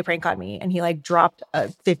to play prank on me, and he like dropped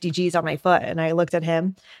 50 G's on my foot. And I looked at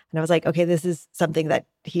him and I was like, okay, this is something that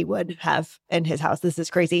he would have in his house. This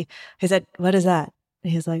is crazy. I said, what is that?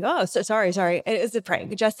 And he's like, oh, so sorry. It was a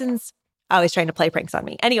prank. Justin's always trying to play pranks on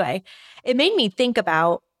me. Anyway, it made me think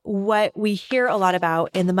about what we hear a lot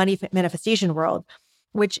about in the money manifestation world,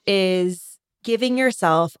 which is giving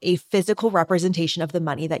yourself a physical representation of the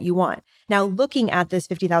money that you want. Now, looking at this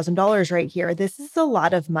 $50,000 right here, this is a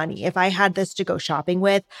lot of money. If I had this to go shopping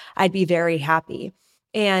with, I'd be very happy.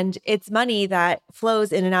 And it's money that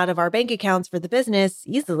flows in and out of our bank accounts for the business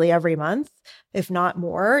easily every month, if not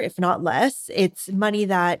more, if not less. It's money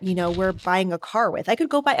that, we're buying a car with. I could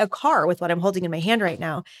go buy a car with what I'm holding in my hand right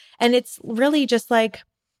now. And it's really just like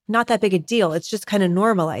not that big a deal. It's just kind of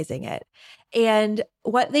normalizing it. And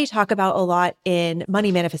what they talk about a lot in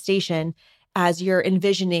money manifestation as you're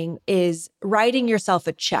envisioning is writing yourself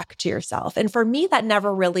a check to yourself. And for me, that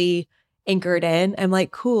never really anchored in. I'm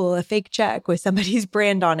like, cool, a fake check with somebody's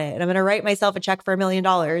brand on it. And I'm going to write myself a check for $1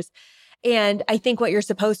 million. And I think what you're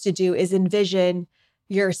supposed to do is envision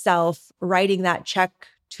yourself writing that check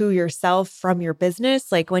to yourself from your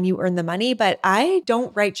business, like when you earn the money. But I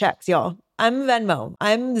don't write checks, y'all. I'm Venmo,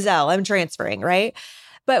 I'm Zelle, I'm transferring, right?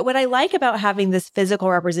 But what I like about having this physical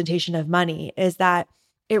representation of money is that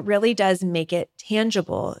it really does make it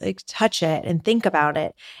tangible. Like, touch it and think about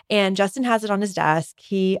it. And Justin has it on his desk.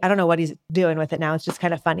 I don't know what he's doing with it now. It's just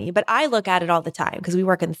kind of funny. But I look at it all the time because we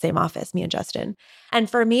work in the same office, me and Justin. And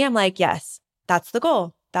for me, I'm like, yes, that's the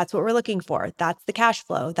goal. That's what we're looking for. That's the cash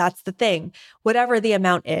flow. That's the thing. Whatever the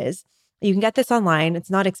amount is. You can get this online.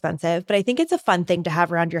 It's not expensive, but I think it's a fun thing to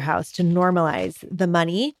have around your house to normalize the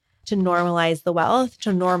money, to normalize the wealth,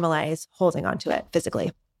 to normalize holding onto it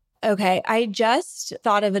physically. Okay, I just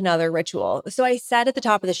thought of another ritual. So I said at the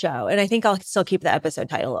top of the show, and I think I'll still keep the episode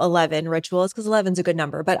title, 11 rituals, because 11 is a good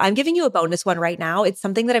number, but I'm giving you a bonus one right now. It's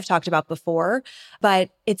something that I've talked about before,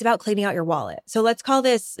 but it's about cleaning out your wallet. So let's call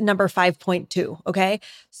this number 5.2, okay?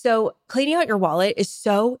 So cleaning out your wallet is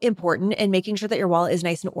so important and making sure that your wallet is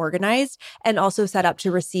nice and organized and also set up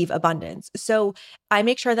to receive abundance. So I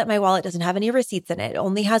make sure that my wallet doesn't have any receipts in it. It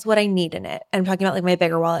only has what I need in it. I'm talking about like my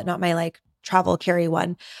bigger wallet, not my like travel carry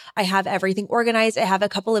one. I have everything organized. I have a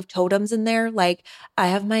couple of totems in there. Like I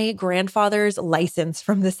have my grandfather's license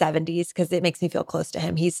from the 70s because it makes me feel close to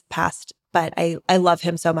him. He's passed, but I love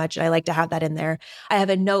him so much. And I like to have that in there. I have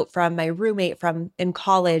a note from my roommate from in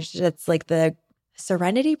college. That's like the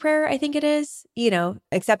Serenity Prayer, I think it is,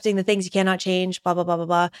 accepting the things you cannot change, blah, blah, blah, blah,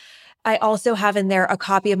 blah. I also have in there a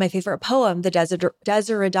copy of my favorite poem, The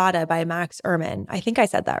Desiderata by Max Ehrmann. I think I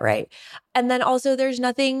said that right. And then also there's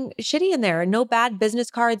nothing shitty in there. No bad business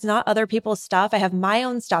cards, not other people's stuff. I have my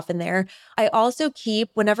own stuff in there. I also keep,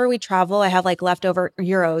 whenever we travel, I have like leftover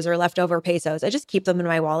euros or leftover pesos. I just keep them in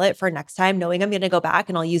my wallet for next time, knowing I'm going to go back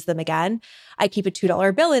and I'll use them again. I keep a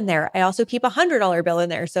 $2 bill in there. I also keep a $100 bill in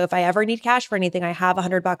there. So if I ever need cash for anything, I have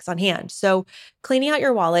 $100 on hand. So cleaning out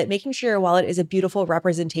your wallet, making sure your wallet is a beautiful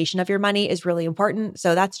representation of your money is really important.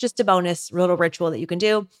 So that's just a bonus little ritual that you can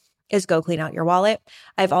do, is go clean out your wallet.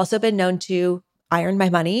 I've also been known to iron my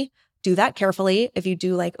money. Do that carefully. If you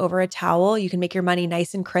do like over a towel, you can make your money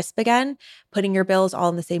nice and crisp again. Putting your bills all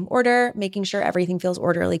in the same order, making sure everything feels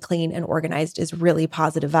orderly, clean, and organized is really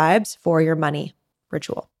positive vibes for your money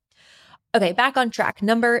ritual. Okay, back on track.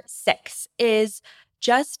 Number 6 is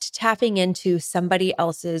just tapping into somebody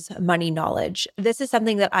else's money knowledge. This is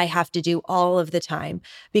something that I have to do all of the time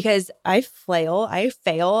because I fail,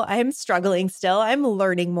 I'm struggling still, I'm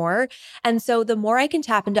learning more. And so the more I can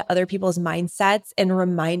tap into other people's mindsets and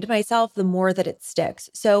remind myself, the more that it sticks.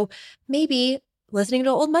 So maybe listening to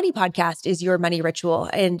Old Money podcast is your money ritual.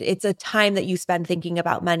 And it's a time that you spend thinking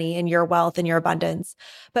about money and your wealth and your abundance.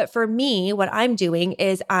 But for me, what I'm doing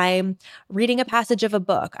is I'm reading a passage of a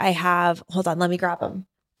book. Hold on, let me grab them.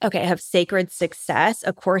 Okay, I have Sacred Success,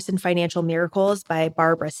 A Course in Financial Miracles by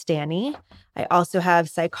Barbara Stanny. I also have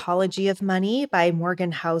Psychology of Money by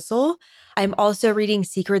Morgan Housel. I'm also reading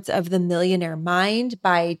Secrets of the Millionaire Mind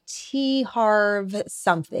by T. Harv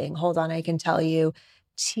something. Hold on, I can tell you.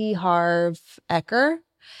 T. Harv Eker.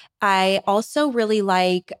 I also really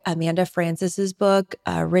like Amanda Francis's book,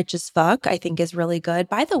 Rich as Fuck, I think is really good.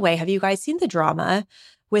 By the way, have you guys seen the drama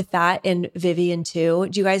with that in Vivian Tu?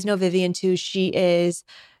 Do you guys know Vivian Tu? She is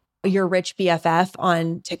your rich BFF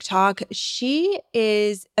on TikTok. She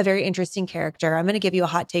is a very interesting character. I'm going to give you a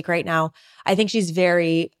hot take right now. I think she's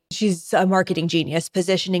a marketing genius,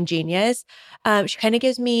 positioning genius. She kind of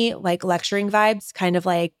gives me like lecturing vibes, kind of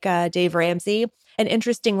like Dave Ramsey. And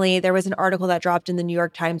interestingly, there was an article that dropped in the New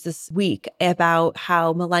York Times this week about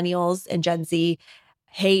how millennials and Gen Z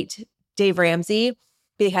hate Dave Ramsey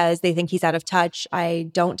because they think he's out of touch. I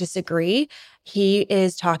don't disagree. He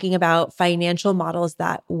is talking about financial models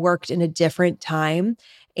that worked in a different time.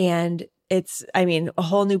 And it's, a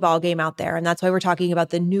whole new ball game out there. And that's why we're talking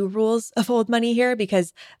about the new rules of old money here,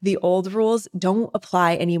 because the old rules don't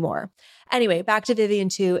apply anymore. Anyway, back to Vivian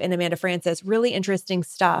Tu and Amanda Frances. Really interesting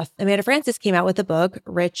stuff. Amanda Frances came out with a book,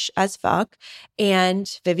 Rich as Fuck,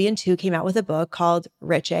 and Vivian Tu came out with a book called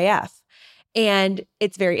Rich AF. And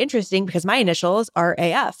it's very interesting because my initials are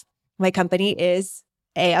AF. My company is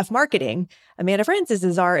AF Marketing. Amanda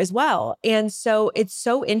Frances's are as well. And so it's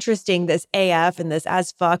so interesting, this AF and this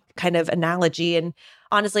as fuck kind of analogy. And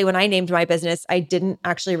honestly, when I named my business, I didn't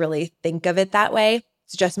actually really think of it that way.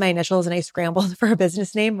 It's just my initials and I scrambled for a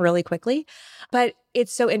business name really quickly. But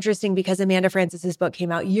it's so interesting because Amanda Frances's book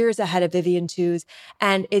came out years ahead of Vivian Tu's,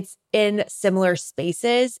 and it's in similar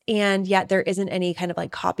spaces, and yet there isn't any kind of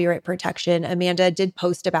like copyright protection. Amanda did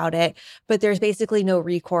post about it, but there's basically no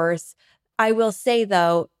recourse. I will say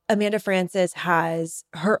though, Amanda Frances has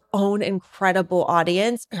her own incredible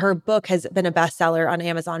audience. Her book has been a bestseller on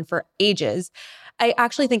Amazon for ages. I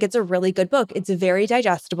actually think it's a really good book. It's very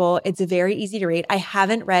digestible. It's very easy to read. I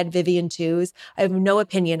haven't read Vivian Tu's. I have no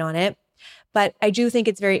opinion on it, but I do think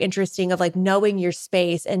it's very interesting of like knowing your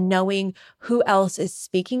space and knowing who else is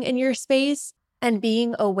speaking in your space and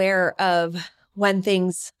being aware of when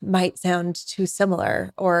things might sound too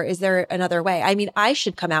similar, or is there another way? I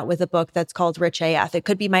should come out with a book that's called Rich AF. It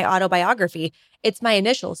could be my autobiography. It's my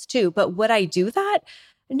initials too, but would I do that?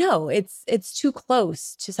 No, it's too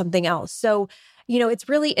close to something else. So, it's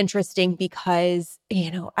really interesting because,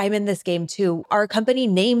 I'm in this game too. Our company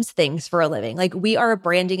names things for a living. Like, we are a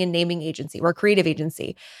branding and naming agency. We're a creative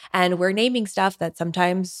agency, and we're naming stuff that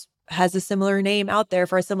sometimes has a similar name out there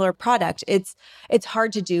for a similar product. It's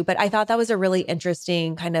hard to do, but I thought that was a really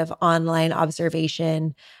interesting kind of online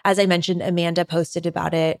observation. As I mentioned, Amanda posted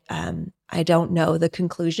about it. I don't know the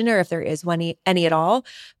conclusion or if there is any at all,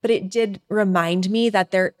 but it did remind me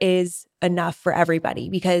that there is enough for everybody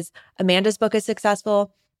because Amanda's book is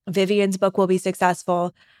successful. Vivian's book will be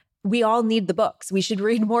successful. We all need the books. We should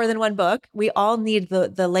read more than one book. We all need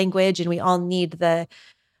the language, and we all need the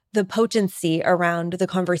potency around the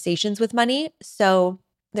conversations with money. So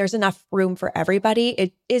there's enough room for everybody.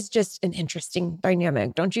 It is just an interesting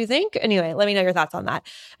dynamic, don't you think? Anyway, let me know your thoughts on that.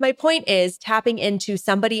 My point is tapping into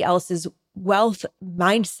somebody else's wealth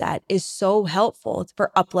mindset is so helpful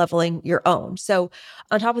for up-leveling your own. So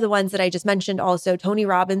on top of the ones that I just mentioned, also Tony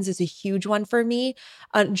Robbins is a huge one for me.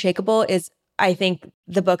 Unshakable is, I think,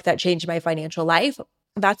 the book that changed my financial life.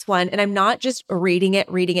 That's one. And I'm not just reading it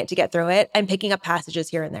to get through it. I'm picking up passages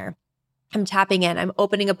here and there. I'm tapping in, I'm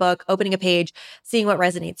opening a book, opening a page, seeing what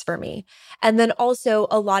resonates for me. And then also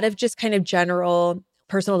a lot of just kind of general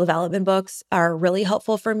personal development books are really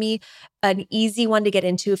helpful for me. An easy one to get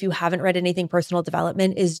into if you haven't read anything personal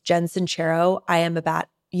development is Jen Sincero,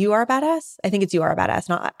 You Are a Badass? I think it's You Are a Badass,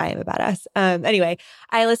 not I Am a Badass. Anyway,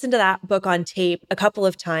 I listened to that book on tape a couple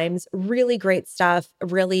of times. Really great stuff,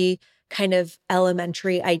 really kind of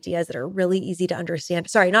elementary ideas that are really easy to understand.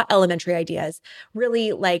 Sorry, not elementary ideas.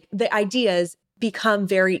 Really like the ideas become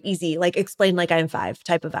very easy, like explain like I'm five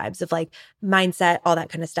type of vibes of like mindset, all that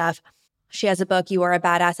kind of stuff. She has a book, You Are a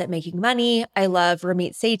Badass at Making Money. I love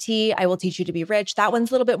Ramit Sethi, I Will Teach You to Be Rich. That one's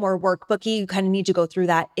a little bit more workbooky. You kind of need to go through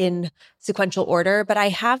that in sequential order. But I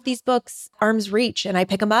have these books arm's reach and I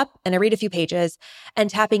pick them up and I read a few pages, and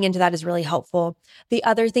tapping into that is really helpful. The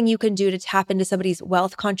other thing you can do to tap into somebody's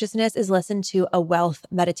wealth consciousness is listen to a wealth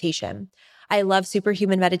meditation. I love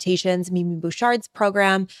Superhuman Meditations, Mimi Bouchard's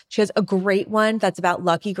program. She has a great one that's about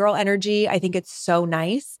lucky girl energy. I think it's so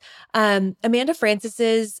nice. Amanda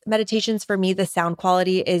Frances's meditations, for me, the sound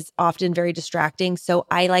quality is often very distracting. So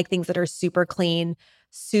I like things that are super clean,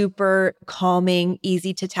 super calming,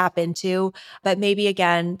 easy to tap into. But maybe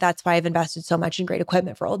again, that's why I've invested so much in great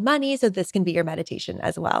equipment for old money. So this can be your meditation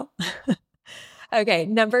as well. Okay,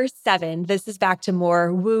 number 7. This is back to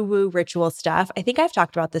more woo-woo ritual stuff. I think I've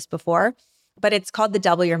talked about this before, but it's called the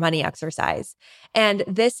Double Your Money exercise. And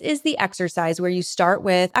this is the exercise where you start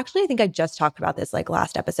with, actually, I think I just talked about this like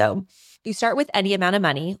last episode. You start with any amount of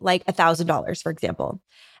money, like $1,000, for example.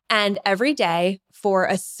 And every day for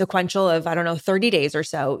a sequential of, 30 days or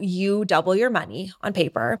so, you double your money on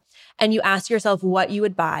paper and you ask yourself what you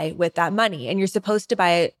would buy with that money. And you're supposed to buy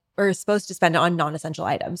it or supposed to spend it on non-essential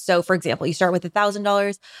items. So for example, you start with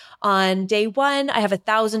 $1,000. On day 1, I have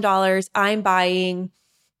 $1,000. I'm buying,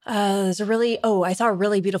 I saw a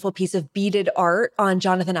really beautiful piece of beaded art on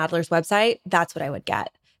Jonathan Adler's website. That's what I would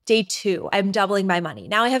get. Day 2, I'm doubling my money.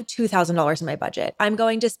 Now I have $2,000 in my budget. I'm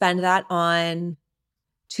going to spend that on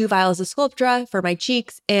 2 vials of Sculptra for my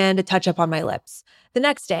cheeks and a touch up on my lips. The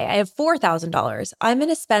next day, I have $4,000. I'm going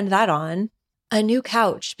to spend that on a new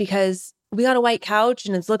couch because we got a white couch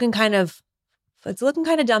and it's looking kind of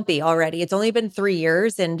dumpy already. It's only been 3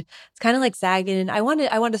 years and it's kind of like sagging. I want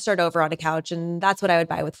to start over on a couch, and that's what I would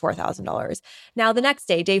buy with $4,000. Now, the next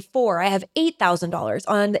day, day 4, I have $8,000.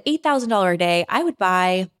 On the $8,000 day, I would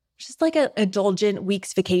buy just like an indulgent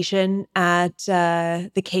week's vacation at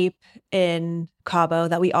the Cape in Cabo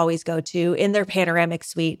that we always go to in their panoramic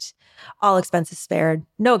suite, all expenses spared,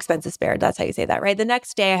 no expenses spared. That's how you say that, right? The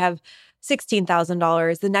next day I have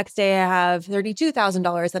 $16,000. The next day I have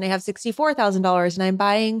 $32,000. Then I have $64,000 and I'm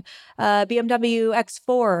buying BMW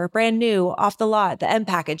X4, brand new, off the lot, the M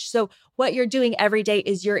package. So what you're doing every day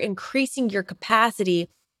is you're increasing your capacity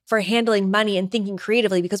for handling money and thinking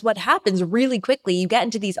creatively, because what happens really quickly, you get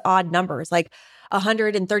into these odd numbers, like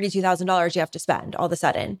 $132,000 you have to spend all of a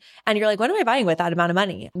sudden. And you're like, what am I buying with that amount of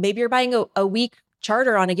money? Maybe you're buying a week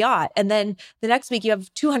charter on a yacht. And then the next week you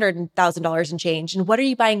have $200,000 and change. And what are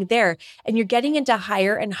you buying there? And you're getting into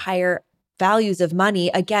higher and higher values of money.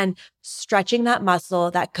 Again, stretching that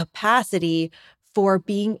muscle, that capacity for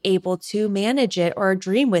being able to manage it or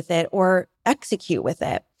dream with it or execute with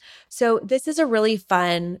it. So this is a really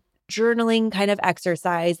fun journaling kind of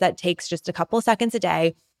exercise that takes just a couple seconds a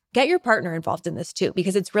day. Get your partner involved in this too,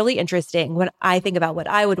 because it's really interesting when I think about what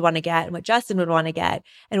I would want to get and what Justin would want to get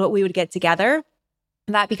and what we would get together.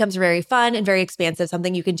 That becomes very fun and very expansive,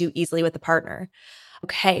 something you can do easily with a partner.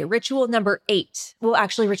 Okay, ritual number 8. Well,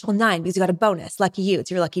 actually ritual 9, because you got a bonus. Lucky you. It's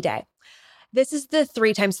your lucky day. This is the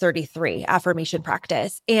 3 times 33 affirmation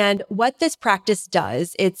practice. And what this practice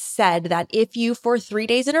does, it's said that if you, for 3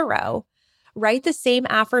 days in a row, write the same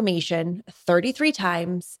affirmation 33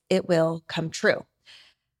 times, it will come true.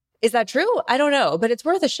 Is that true? I don't know, but it's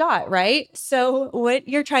worth a shot, right? So what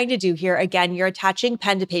you're trying to do here, again, you're attaching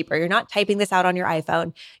pen to paper. You're not typing this out on your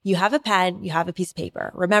iPhone. You have a pen, you have a piece of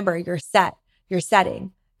paper. Remember, you're set, you're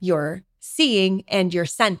setting, you're seeing, and you're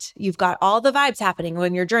sent. You've got all the vibes happening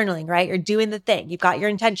when you're journaling, right? You're doing the thing. You've got your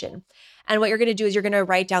intention. And what you're going to do is you're going to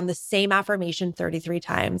write down the same affirmation 33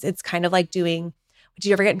 times. It's kind of like doing, did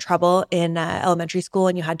you ever get in trouble in elementary school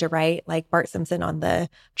and you had to write like Bart Simpson on the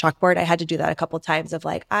chalkboard? I had to do that a couple of times of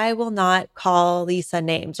like, I will not call Lisa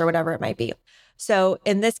names or whatever it might be. So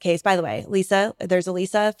in this case, by the way, Lisa, there's a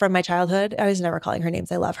Lisa from my childhood. I was never calling her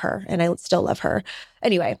names. I love her and I still love her.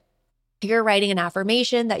 Anyway, you're writing an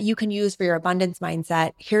affirmation that you can use for your abundance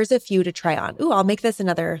mindset. Here's a few to try on. Ooh, I'll make this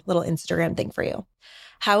another little Instagram thing for you.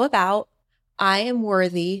 How about, I am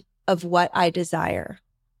worthy of what I desire,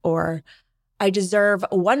 or I deserve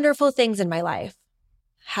wonderful things in my life.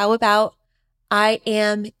 How about, I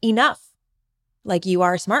am enough, like you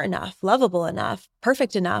are smart enough, lovable enough,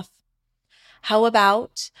 perfect enough. How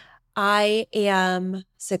about, I am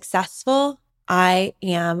successful, I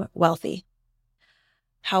am wealthy.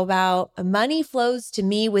 How about, money flows to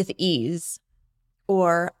me with ease,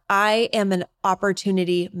 or I am an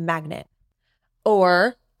opportunity magnet,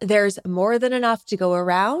 or there's more than enough to go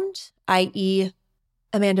around, i.e.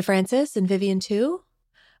 Amanda Francis and Vivian too,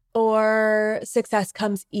 or success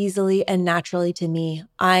comes easily and naturally to me.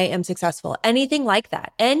 I am successful. Anything like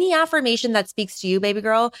that. Any affirmation that speaks to you, baby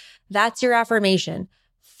girl, that's your affirmation.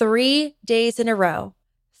 3 days in a row,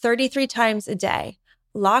 33 times a day.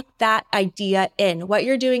 Lock that idea in. What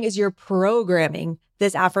you're doing is you're programming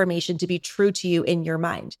this affirmation to be true to you in your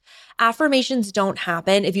mind. Affirmations don't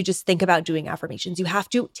happen if you just think about doing affirmations. You have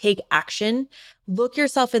to take action, look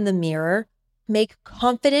yourself in the mirror, make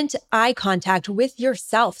confident eye contact with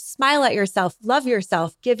yourself, smile at yourself, love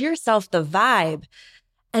yourself, give yourself the vibe,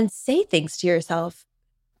 and say things to yourself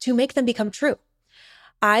to make them become true.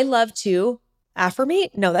 I love to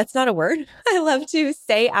affirmate. No, that's not a word. I love to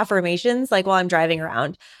say affirmations like while I'm driving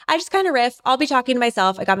around. I just kind of riff. I'll be talking to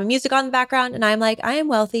myself. I got my music on in the background and I'm like, I am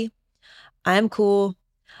wealthy. I'm cool.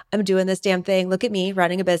 I'm doing this damn thing. Look at me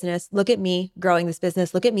running a business. Look at me growing this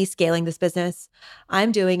business. Look at me scaling this business.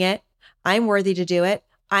 I'm doing it. I'm worthy to do it.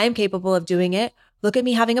 I am capable of doing it. Look at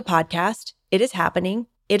me having a podcast. It is happening.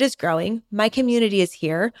 It is growing. My community is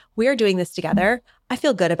here. We are doing this together. I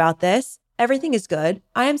feel good about this. Everything is good.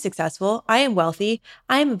 I am successful. I am wealthy.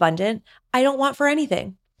 I am abundant. I don't want for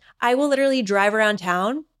anything. I will literally drive around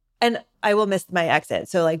town and I will miss my exit.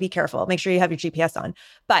 So like, be careful. Make sure you have your GPS on.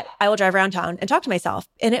 But I will drive around town and talk to myself.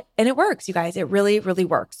 And it works, you guys. It really, really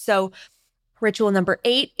works. So ritual number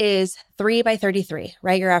 8 is 3 by 33.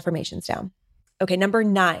 Write your affirmations down. Okay, number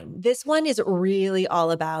 9. This one is really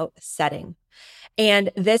all about setting.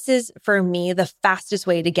 And this is, for me, the fastest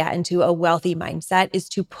way to get into a wealthy mindset is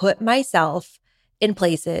to put myself in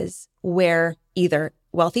places where either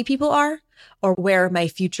wealthy people are or where my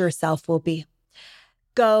future self will be.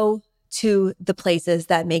 Go to the places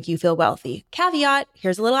that make you feel wealthy. Caveat,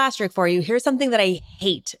 here's a little asterisk for you. Here's something that I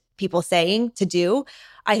hate people saying to do.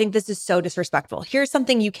 I think this is so disrespectful. Here's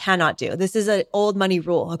something you cannot do. This is an old money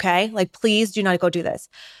rule, okay? Like, please do not go do this.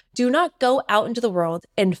 Do not go out into the world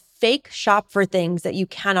and fake shop for things that you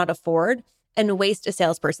cannot afford and waste a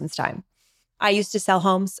salesperson's time. I used to sell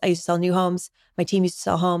homes. I used to sell new homes. My team used to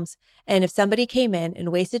sell homes. And if somebody came in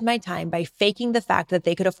and wasted my time by faking the fact that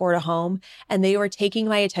they could afford a home and they were taking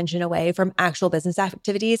my attention away from actual business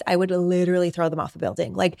activities, I would literally throw them off the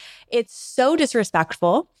building. Like, it's so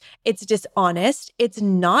disrespectful. It's dishonest. It's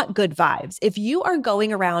not good vibes. If you are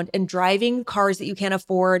going around and driving cars that you can't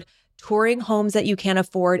afford, touring homes that you can't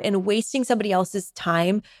afford, and wasting somebody else's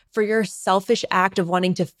time for your selfish act of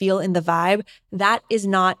wanting to feel in the vibe, that is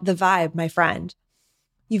not the vibe, my friend.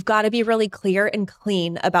 You've got to be really clear and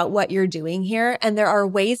clean about what you're doing here. And there are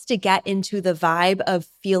ways to get into the vibe of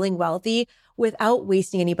feeling wealthy without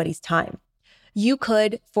wasting anybody's time. You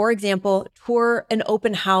could, for example, tour an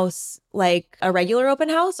open house, like a regular open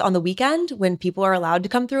house on the weekend when people are allowed to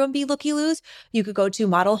come through and be looky-loos. You could go to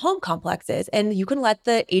model home complexes and you can let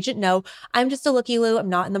the agent know, I'm just a looky-loo. I'm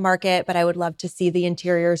not in the market, but I would love to see the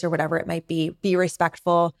interiors or whatever it might be. Be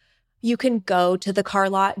respectful. You can go to the car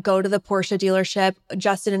lot, go to the Porsche dealership.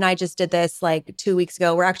 Justin and I just did this like 2 weeks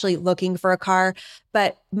ago. We're actually looking for a car,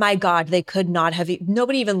 but my God, they could not have,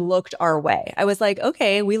 nobody even looked our way. I was like,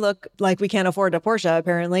 okay, we look like we can't afford a Porsche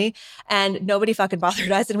apparently. And nobody fucking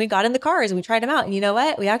bothered us. And we got in the cars and we tried them out. And you know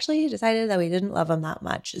what? We actually decided that we didn't love them that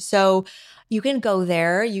much. So you can go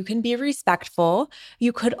there. You can be respectful.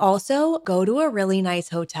 You could also go to a really nice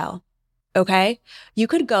hotel. Okay. You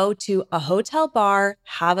could go to a hotel bar,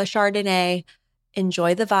 have a Chardonnay,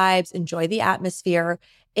 enjoy the vibes, enjoy the atmosphere.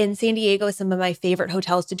 In San Diego, some of my favorite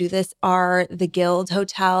hotels to do this are the Guild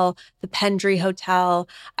Hotel, the Pendry Hotel.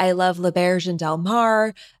 I love L'Auberge in Del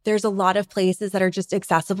Mar. There's a lot of places that are just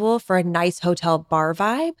accessible for a nice hotel bar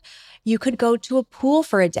vibe. You could go to a pool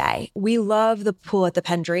for a day. We love the pool at the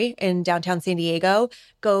Pendry in downtown San Diego.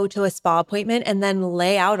 Go to a spa appointment and then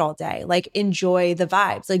lay out all day. Like, enjoy the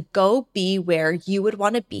vibes. Like, go be where you would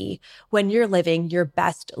want to be when you're living your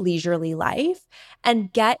best leisurely life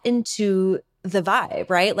and get into the vibe,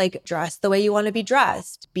 right? Like, dress the way you want to be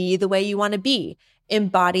dressed, be the way you want to be,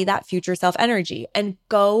 embody that future self energy, and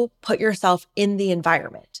go put yourself in the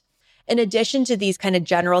environment. In addition to these kind of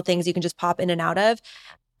general things you can just pop in and out of,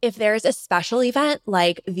 if there's a special event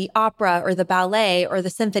like the opera or the ballet or the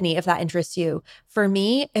symphony, if that interests you, for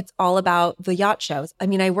me, it's all about the yacht shows. I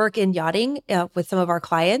mean, I work in yachting with some of our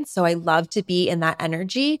clients, so I love to be in that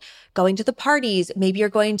energy, going to the parties. Maybe you're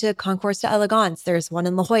going to Concours d'Elegance. There's one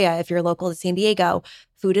in La Jolla if you're local to San Diego,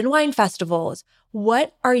 food and wine festivals.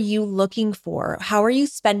 What are you looking for? How are you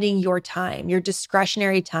spending your time, your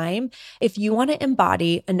discretionary time? If you want to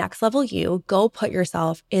embody a next level you, go put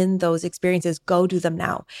yourself in those experiences. Go do them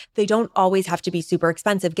now. They don't always have to be super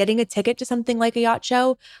expensive. Getting a ticket to something like a yacht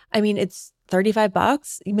show, I mean, it's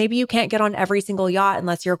 $35. Maybe you can't get on every single yacht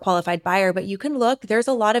unless you're a qualified buyer, but you can look. There's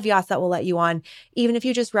a lot of yachts that will let you on, even if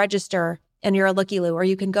you just register and you're a looky-loo, or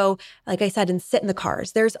you can go, like I said, and sit in the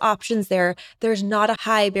cars. There's options there. There's not a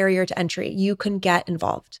high barrier to entry. You can get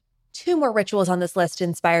involved. 2 more rituals on this list to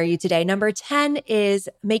inspire you today. Number 10 is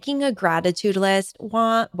making a gratitude list.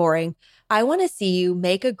 Boring. I want to see you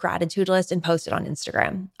make a gratitude list and post it on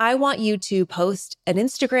Instagram. I want you to post an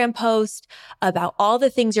Instagram post about all the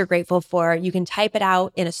things you're grateful for. You can type it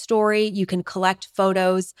out in a story. You can collect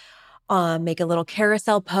photos. Make a little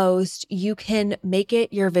carousel post. You can make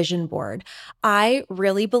it your vision board. I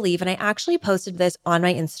really believe, and I actually posted this on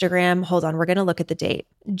my Instagram. Hold on, we're going to look at the date.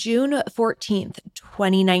 June 14th,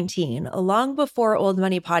 2019, long before Old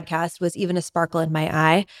Money Podcast was even a sparkle in my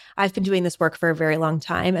eye. I've been doing this work for a very long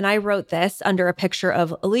time. And I wrote this under a picture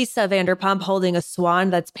of Lisa Vanderpump holding a swan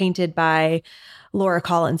that's painted by Laura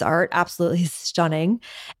Collins art. Absolutely stunning.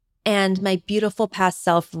 And my beautiful past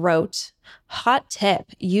self wrote, hot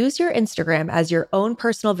tip, use your Instagram as your own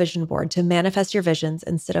personal vision board to manifest your visions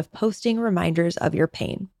instead of posting reminders of your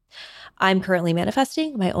pain. I'm currently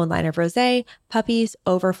manifesting my own line of rosé, puppies,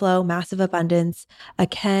 overflow, massive abundance, a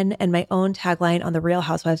Ken, and my own tagline on the Real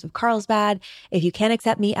Housewives of Carlsbad. If you can't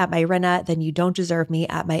accept me at my Rinna, then you don't deserve me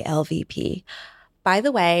at my LVP. By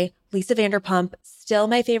the way, Lisa Vanderpump, still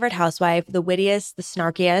my favorite housewife, the wittiest, the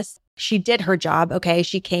snarkiest. She did her job, okay?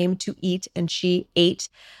 She came to eat and she ate.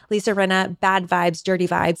 Lisa Rinna, bad vibes, dirty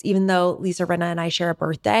vibes, even though Lisa Rinna and I share a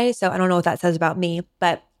birthday. So I don't know what that says about me,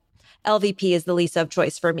 but LVP is the Lisa of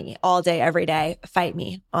choice for me all day, every day. Fight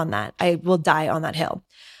me on that. I will die on that hill.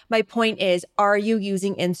 My point is, are you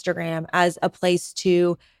using Instagram as a place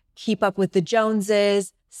to keep up with the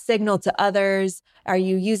Joneses, signal to others? Are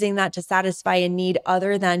you using that to satisfy a need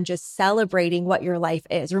other than just celebrating what your life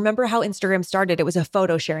is? Remember how Instagram started? It was a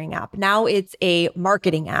photo sharing app. Now it's a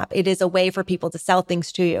marketing app. It is a way for people to sell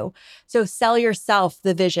things to you. So sell yourself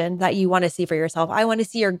the vision that you want to see for yourself. I want to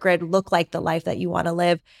see your grid look like the life that you want to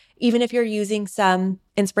live, even if you're using some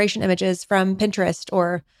inspiration images from Pinterest,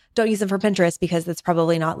 or don't use them for Pinterest because it's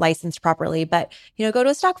probably not licensed properly, but go to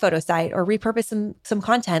a stock photo site or repurpose some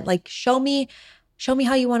content. Like show me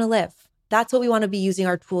how you want to live. That's what we want to be using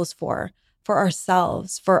our tools for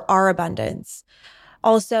ourselves, for our abundance.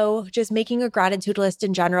 Also, just making a gratitude list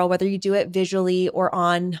in general, whether you do it visually or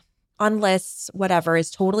on lists, whatever,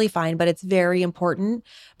 is totally fine, but it's very important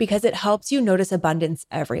because it helps you notice abundance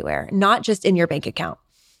everywhere, not just in your bank account.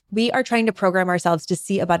 We are trying to program ourselves to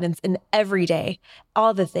see abundance in every day,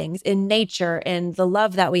 all the things in nature, and the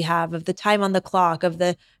love that we have, of the time on the clock, of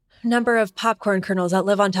the number of popcorn kernels that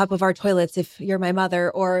live on top of our toilets if you're my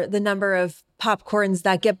mother, or the number of popcorns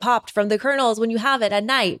that get popped from the kernels when you have it at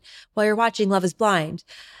night while you're watching Love is Blind.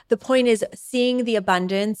 The point is, seeing the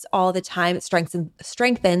abundance all the time, it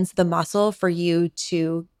strengthens the muscle for you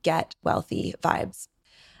to get wealthy vibes.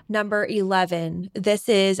 Number 11, this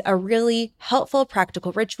is a really helpful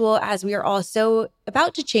practical ritual as we are also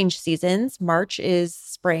about to change seasons. March is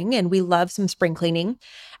spring and we love some spring cleaning.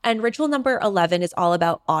 And ritual number 11 is all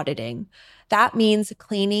about auditing. That means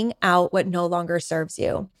cleaning out what no longer serves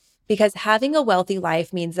you. Because having a wealthy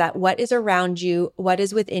life means that what is around you, what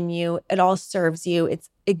is within you, it all serves you. It's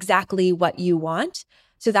exactly what you want.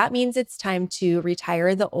 So that means it's time to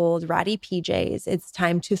retire the old ratty PJs. It's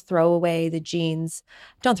time to throw away the jeans.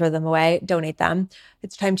 Don't throw them away, donate them.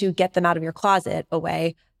 It's time to get them out of your closet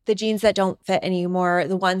away. The jeans that don't fit anymore,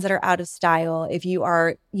 the ones that are out of style. If you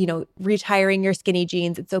are, retiring your skinny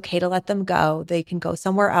jeans, it's okay to let them go. They can go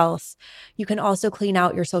somewhere else. You can also clean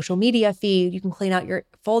out your social media feed. You can clean out your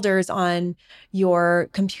folders on your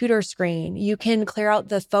computer screen. You can clear out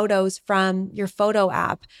the photos from your photo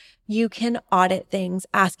app. You can audit things,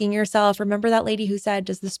 asking yourself, remember that lady who said,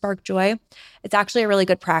 does this spark joy? It's actually a really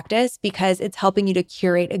good practice because it's helping you to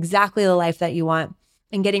curate exactly the life that you want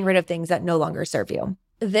and getting rid of things that no longer serve you.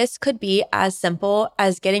 This could be as simple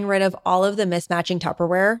as getting rid of all of the mismatching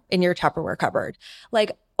Tupperware in your Tupperware cupboard.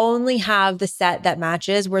 Like only have the set that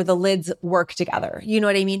matches where the lids work together. You know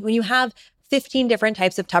what I mean? When you have 15 different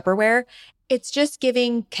types of Tupperware, it's just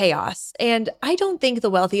giving chaos. And I don't think the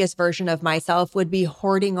wealthiest version of myself would be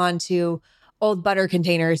hoarding onto old butter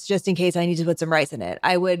containers just in case I need to put some rice in it.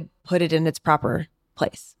 I would put it in its proper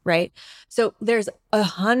place, right? So there's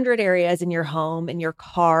 100 areas in your home, in your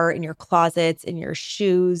car, in your closets, in your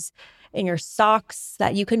shoes, in your socks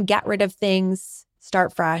that you can get rid of things,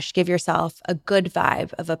 start fresh, give yourself a good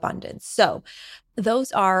vibe of abundance. So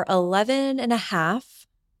those are 11 and a half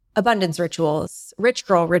abundance rituals, rich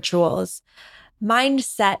girl rituals,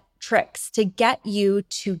 mindset tricks to get you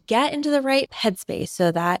to get into the right headspace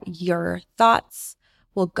so that your thoughts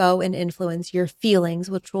will go and influence your feelings,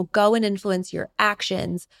 which will go and influence your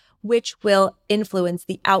actions, which will influence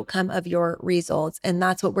the outcome of your results. And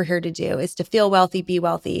that's what we're here to do, is to feel wealthy, be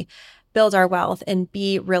wealthy, build our wealth, and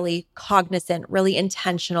be really cognizant, really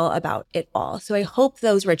intentional about it all. So I hope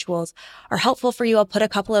those rituals are helpful for you. I'll put a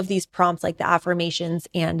couple of these prompts, like the affirmations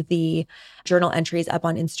and the journal entries, up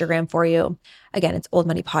on Instagram for you. Again, it's Old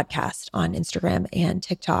Money Podcast on Instagram and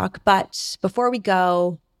TikTok. But before we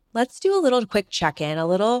go, let's do a little quick check-in, a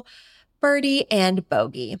little birdie and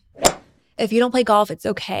bogey. If you don't play golf, it's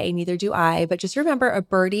okay. Neither do I. But just remember, a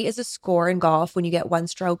birdie is a score in golf when you get one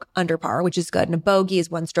stroke under par, which is good. And a bogey is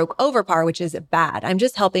one stroke over par, which is bad. I'm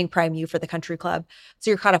just helping prime you for the country club, so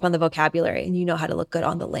you're caught up on the vocabulary and you know how to look good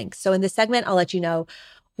on the links. So in this segment, I'll let you know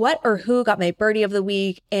what or who got my birdie of the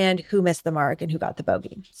week and who missed the mark and who got the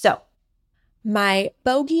bogey. So my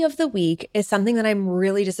bogey of the week is something that I'm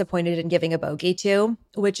really disappointed in giving a bogey to,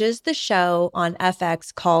 which is the show on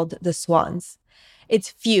FX called The Swans. It's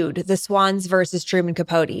Feud, The Swans versus Truman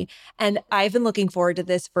Capote. And I've been looking forward to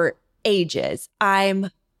this for ages.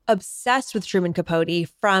 I'm obsessed with Truman Capote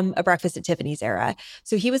from A Breakfast at Tiffany's era.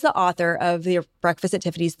 So he was the author of the Breakfast at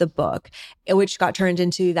Tiffany's, the book, which got turned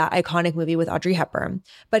into that iconic movie with Audrey Hepburn.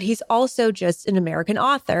 But he's also just an American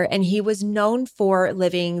author. And he was known for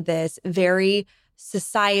living this very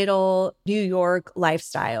societal New York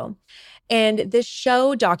lifestyle. And this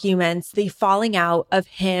show documents the falling out of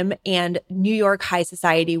him and New York high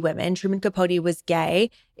society women. Truman Capote was gay,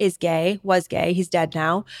 is gay, was gay. He's dead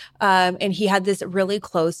now. And he had this really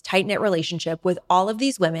close, tight-knit relationship with all of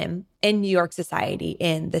these women in New York society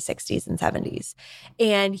in the 60s and 70s.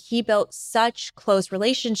 And he built such close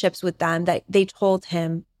relationships with them that they told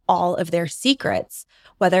him all of their secrets,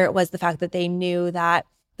 whether it was the fact that they knew that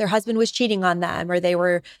their husband was cheating on them, or they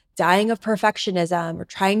were dying of perfectionism, or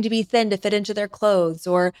trying to be thin to fit into their clothes,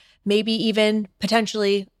 or maybe even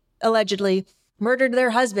potentially, allegedly, murdered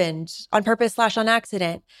their husband on purpose / on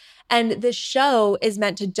accident. And this show is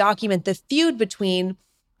meant to document the feud between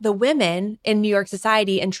the women in New York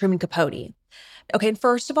society and Truman Capote. Okay,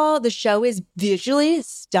 first of all, the show is visually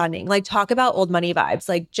stunning. Like, talk about old money vibes,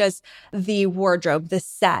 like just the wardrobe, the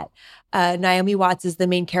set. Naomi Watts is the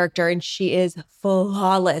main character and she is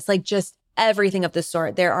flawless, like just everything of the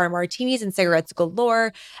sort. There are martinis and cigarettes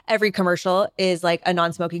galore. Every commercial is like a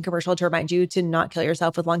non-smoking commercial to remind you to not kill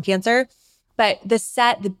yourself with lung cancer. But the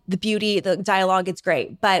set, the beauty, the dialogue, it's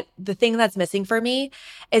great. But the thing that's missing for me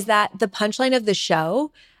is that the punchline of the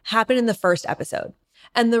show happened in the first episode.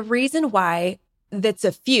 And the reason why that's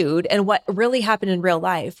a feud and what really happened in real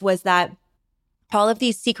life was that all of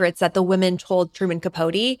these secrets that the women told Truman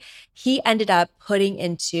Capote, he ended up putting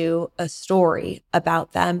into a story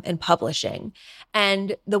about them and publishing.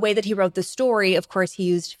 And the way that he wrote the story, of course, he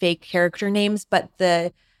used fake character names, but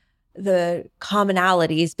the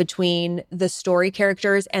commonalities between the story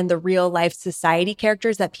characters and the real life society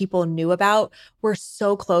characters that people knew about were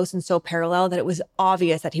so close and so parallel that it was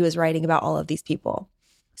obvious that he was writing about all of these people.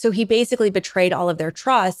 So he basically betrayed all of their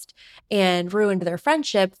trust and ruined their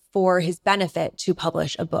friendship for his benefit to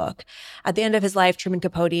publish a book. At the end of his life, Truman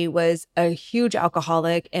Capote was a huge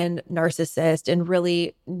alcoholic and narcissist and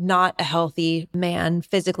really not a healthy man,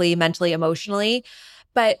 physically, mentally, emotionally.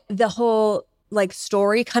 But the whole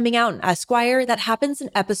story coming out in Esquire, that happens in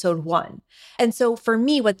episode 1. And so for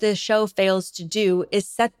me, what this show fails to do is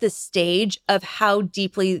set the stage of how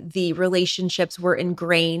deeply the relationships were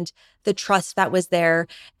ingrained, the trust that was there.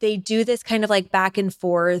 They do this kind of back and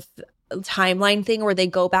forth timeline thing where they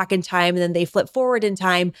go back in time and then they flip forward in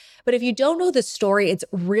time. But if you don't know the story, it's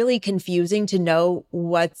really confusing to know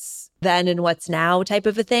what's then and what's now type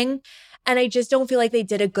of a thing. And I just don't feel like they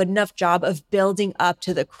did a good enough job of building up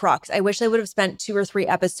to the crux. I wish they would have spent 2 or 3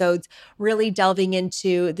 episodes really delving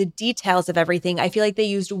into the details of everything. I feel like they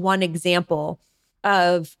used one example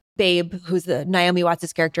of Babe, who's the Naomi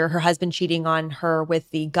Watts' character, her husband cheating on her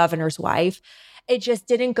with the governor's wife. It just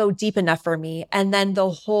didn't go deep enough for me. And then the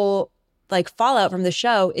whole fallout from the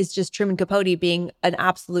show is just Truman Capote being an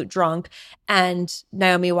absolute drunk and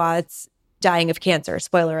Naomi Watts dying of cancer.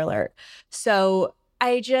 Spoiler alert. So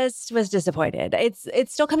I just was disappointed.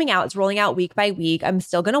 It's still coming out. It's rolling out week by week. I'm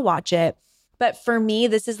still going to watch it. But for me,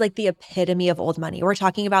 this is the epitome of old money. We're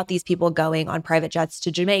talking about these people going on private jets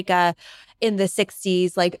to Jamaica in the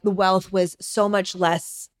 60s. The wealth was so much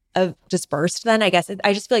less dispersed then, I guess.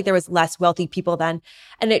 I just feel like there was less wealthy people then.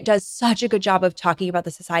 And it does such a good job of talking about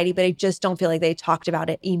the society, but I just don't feel like they talked about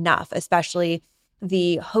it enough, especially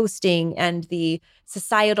the hosting and the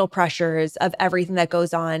societal pressures of everything that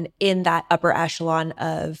goes on in that upper echelon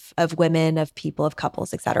of women, of people, of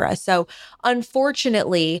couples, et cetera. So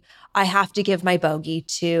unfortunately, I have to give my bogey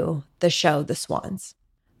to the show, The Swans.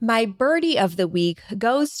 My birdie of the week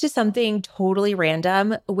goes to something totally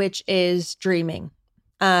random, which is dreaming.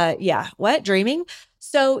 Dreaming?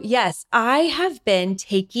 So yes, I have been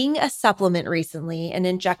taking a supplement recently, an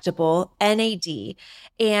injectable NAD,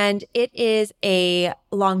 and it is a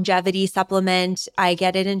longevity supplement. I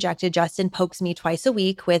get it injected. Justin pokes me twice a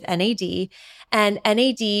week with NAD, and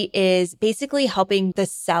NAD is basically helping the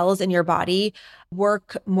cells in your body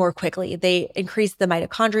work more quickly. They increase the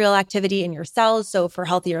mitochondrial activity in your cells. So for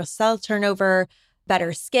healthier cell turnover,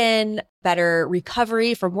 better skin, better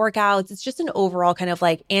recovery from workouts. It's just an overall kind of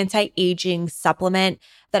anti-aging supplement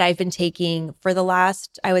that I've been taking for the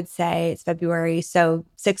last, I would say it's February, so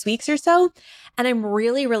 6 weeks or so. And I'm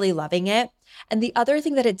really, really loving it. And the other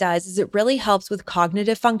thing that it does is it really helps with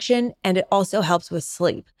cognitive function and it also helps with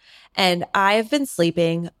sleep. And I've been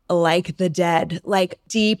sleeping like the dead,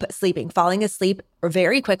 deep sleeping, falling asleep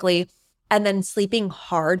very quickly and then sleeping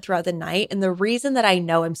hard throughout the night. And the reason that I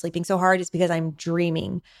know I'm sleeping so hard is because I'm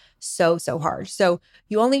dreaming so hard. So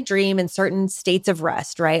you only dream in certain states of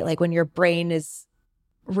rest, right? When your brain is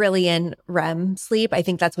really in REM sleep. I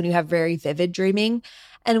think that's when you have very vivid dreaming.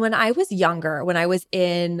 And when I was younger, when I was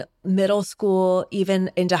in middle school,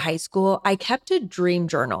 even into high school, I kept a dream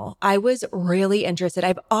journal. I was really interested.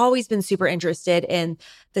 I've always been super interested in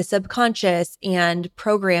the subconscious and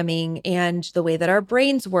programming and the way that our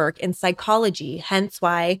brains work and psychology, hence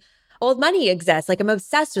why Old Money exists. Like, I'm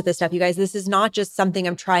obsessed with this stuff, you guys. This is not just something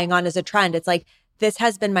I'm trying on as a trend. It's like, this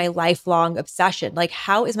has been my lifelong obsession. Like,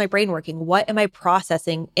 how is my brain working? What am I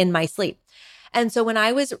processing in my sleep? And so when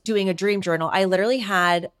I was doing a dream journal, I literally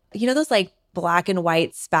had, those like black and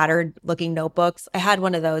white spattered looking notebooks. I had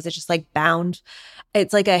one of those. It's just like bound.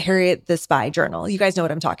 It's like a Harriet the Spy journal. You guys know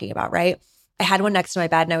what I'm talking about, right? I had one next to my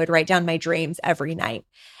bed and I would write down my dreams every night.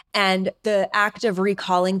 And the act of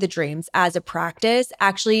recalling the dreams as a practice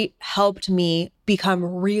actually helped me become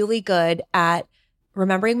really good at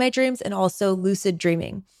remembering my dreams and also lucid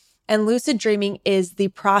dreaming. And lucid dreaming is the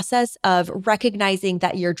process of recognizing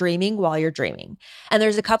that you're dreaming while you're dreaming. And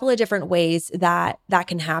there's a couple of different ways that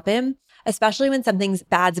can happen, especially when something's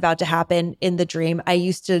bad's about to happen in the dream. I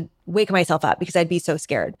used to wake myself up because I'd be so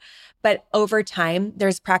scared. But over time,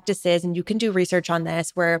 there's practices, and you can do research on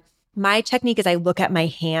this, where my technique is I look at my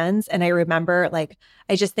hands and I remember,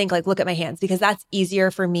 I just think look at my hands, because that's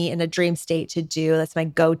easier for me in a dream state to do. That's my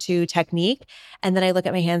go-to technique. And then I look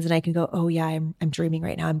at my hands and I can go, oh yeah, I'm dreaming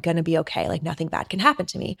right now. I'm going to be okay. Like, nothing bad can happen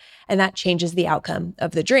to me. And that changes the outcome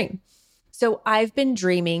of the dream. So I've been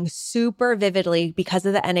dreaming super vividly because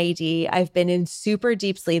of the NAD. I've been in super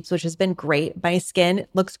deep sleeps, which has been great. My skin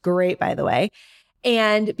looks great, by the way.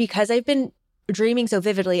 And because I've been dreaming so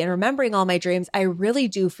vividly and remembering all my dreams, I really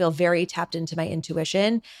do feel very tapped into my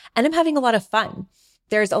intuition, and I'm having a lot of fun.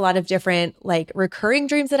 There's a lot of different recurring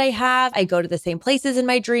dreams that I have. I go to the same places in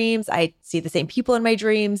my dreams. I see the same people in my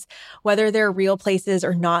dreams, whether they're real places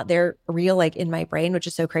or not, they're real in my brain, which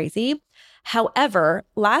is so crazy. However,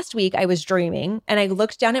 last week I was dreaming and I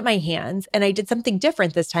looked down at my hands and I did something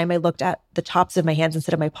different this time. I looked at the tops of my hands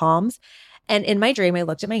instead of my palms. And in my dream, I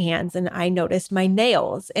looked at my hands and I noticed my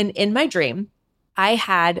nails. And in my dream, I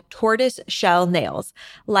had tortoise shell nails,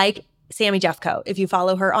 like Sammy Jeffcoat. If you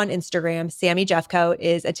follow her on Instagram, Sammy Jeffcoat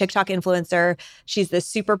is a TikTok influencer. She's this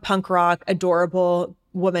super punk rock, adorable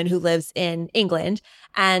woman who lives in England.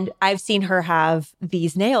 And I've seen her have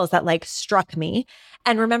these nails that struck me.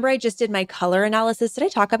 And remember, I just did my color analysis. Did I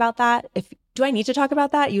talk about that? Do I need to talk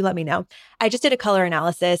about that? You let me know. I just did a color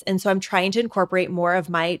analysis. And so I'm trying to incorporate more of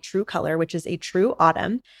my true color, which is a true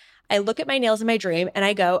autumn. I look at my nails in my dream and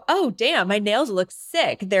I go, oh, damn, my nails look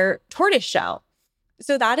sick. They're tortoise shell.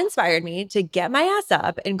 So that inspired me to get my ass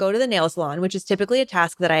up and go to the nail salon, which is typically a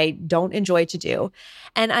task that I don't enjoy to do.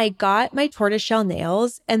 And I got my tortoise shell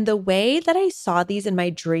nails. And the way that I saw these in my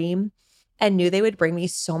dream and knew they would bring me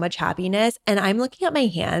so much happiness. And I'm looking at my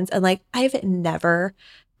hands and I've never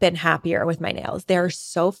been happier with my nails. They're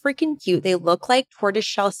so freaking cute. They look like tortoise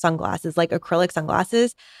shell sunglasses, like acrylic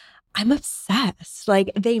sunglasses. I'm obsessed.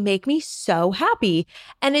 They make me so happy.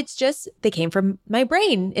 And it's just, they came from my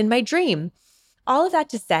brain in my dream. All of that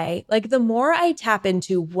to say, the more I tap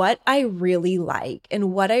into what I really like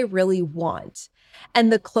and what I really want,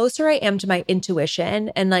 and the closer I am to my intuition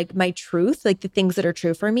and my truth, the things that are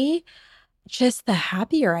true for me, just the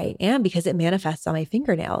happier I am, because it manifests on my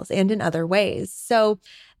fingernails and in other ways. So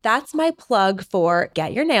that's my plug for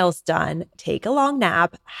get your nails done, take a long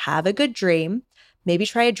nap, have a good dream. Maybe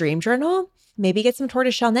try a dream journal, maybe get some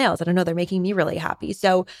tortoiseshell nails. I don't know, they're making me really happy.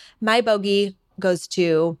 So my bogey goes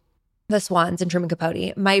to the swans and Truman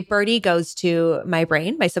Capote. My birdie goes to my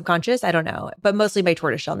brain, my subconscious, I don't know, but mostly my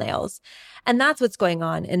tortoiseshell nails. And that's what's going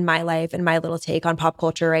on in my life and my little take on pop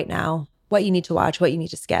culture right now. What you need to watch, what you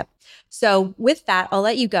need to skip. So with that, I'll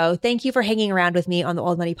let you go. Thank you for hanging around with me on the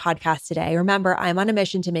Old Money podcast today. Remember, I'm on a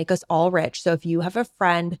mission to make us all rich. So if you have a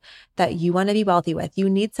friend that you want to be wealthy with, you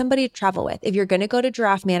need somebody to travel with. If you're going to go to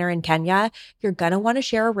Giraffe Manor in Kenya, you're going to want to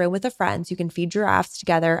share a room with a friend so you can feed giraffes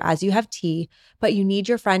together as you have tea, but you need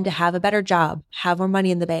your friend to have a better job, have more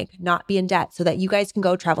money in the bank, not be in debt so that you guys can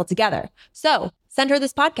go travel together. So send her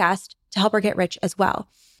this podcast to help her get rich as well.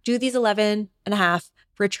 Do these 11 and a half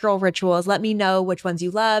Rich Girl Rituals. Let me know which ones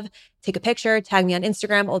you love. Take a picture, tag me on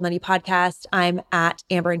Instagram, Old Money Podcast. I'm at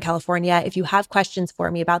Amber in California. If you have questions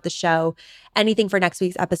for me about the show, anything for next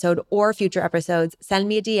week's episode or future episodes, send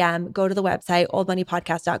me a DM, go to the website,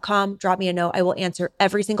 oldmoneypodcast.com, drop me a note. I will answer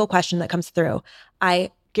every single question that comes through.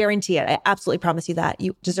 I guarantee it. I absolutely promise you that.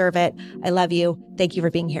 You deserve it. I love you. Thank you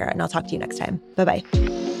for being here, and I'll talk to you next time. Bye-bye.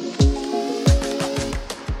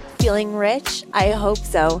 Feeling rich? I hope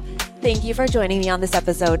so. Thank you for joining me on this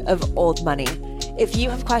episode of Old Money. If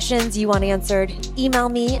you have questions you want answered, email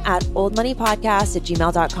me at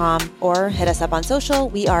oldmoneypodcast@gmail.com or hit us up on social.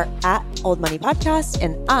 We are at Old Money Podcast,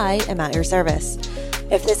 and I am at your service.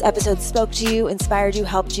 If this episode spoke to you, inspired you,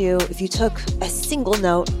 helped you, if you took a single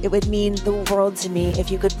note, it would mean the world to me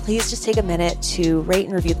if you could please just take a minute to rate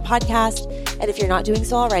and review the podcast. And if you're not doing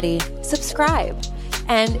so already, subscribe.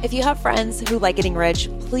 And if you have friends who like getting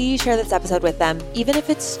rich, please share this episode with them, even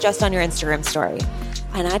if it's just on your Instagram story.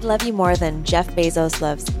 And I'd love you more than Jeff Bezos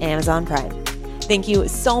loves Amazon Prime. Thank you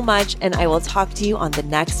so much, and I will talk to you on the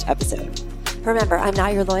next episode. Remember, I'm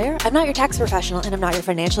not your lawyer, I'm not your tax professional, and I'm not your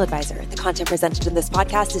financial advisor. The content presented in this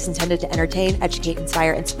podcast is intended to entertain, educate,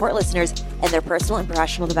 inspire, and support listeners in their personal and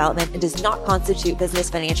professional development and does not constitute business,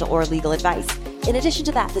 financial, or legal advice. In addition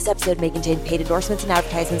to that, this episode may contain paid endorsements and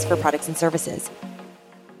advertisements for products and services.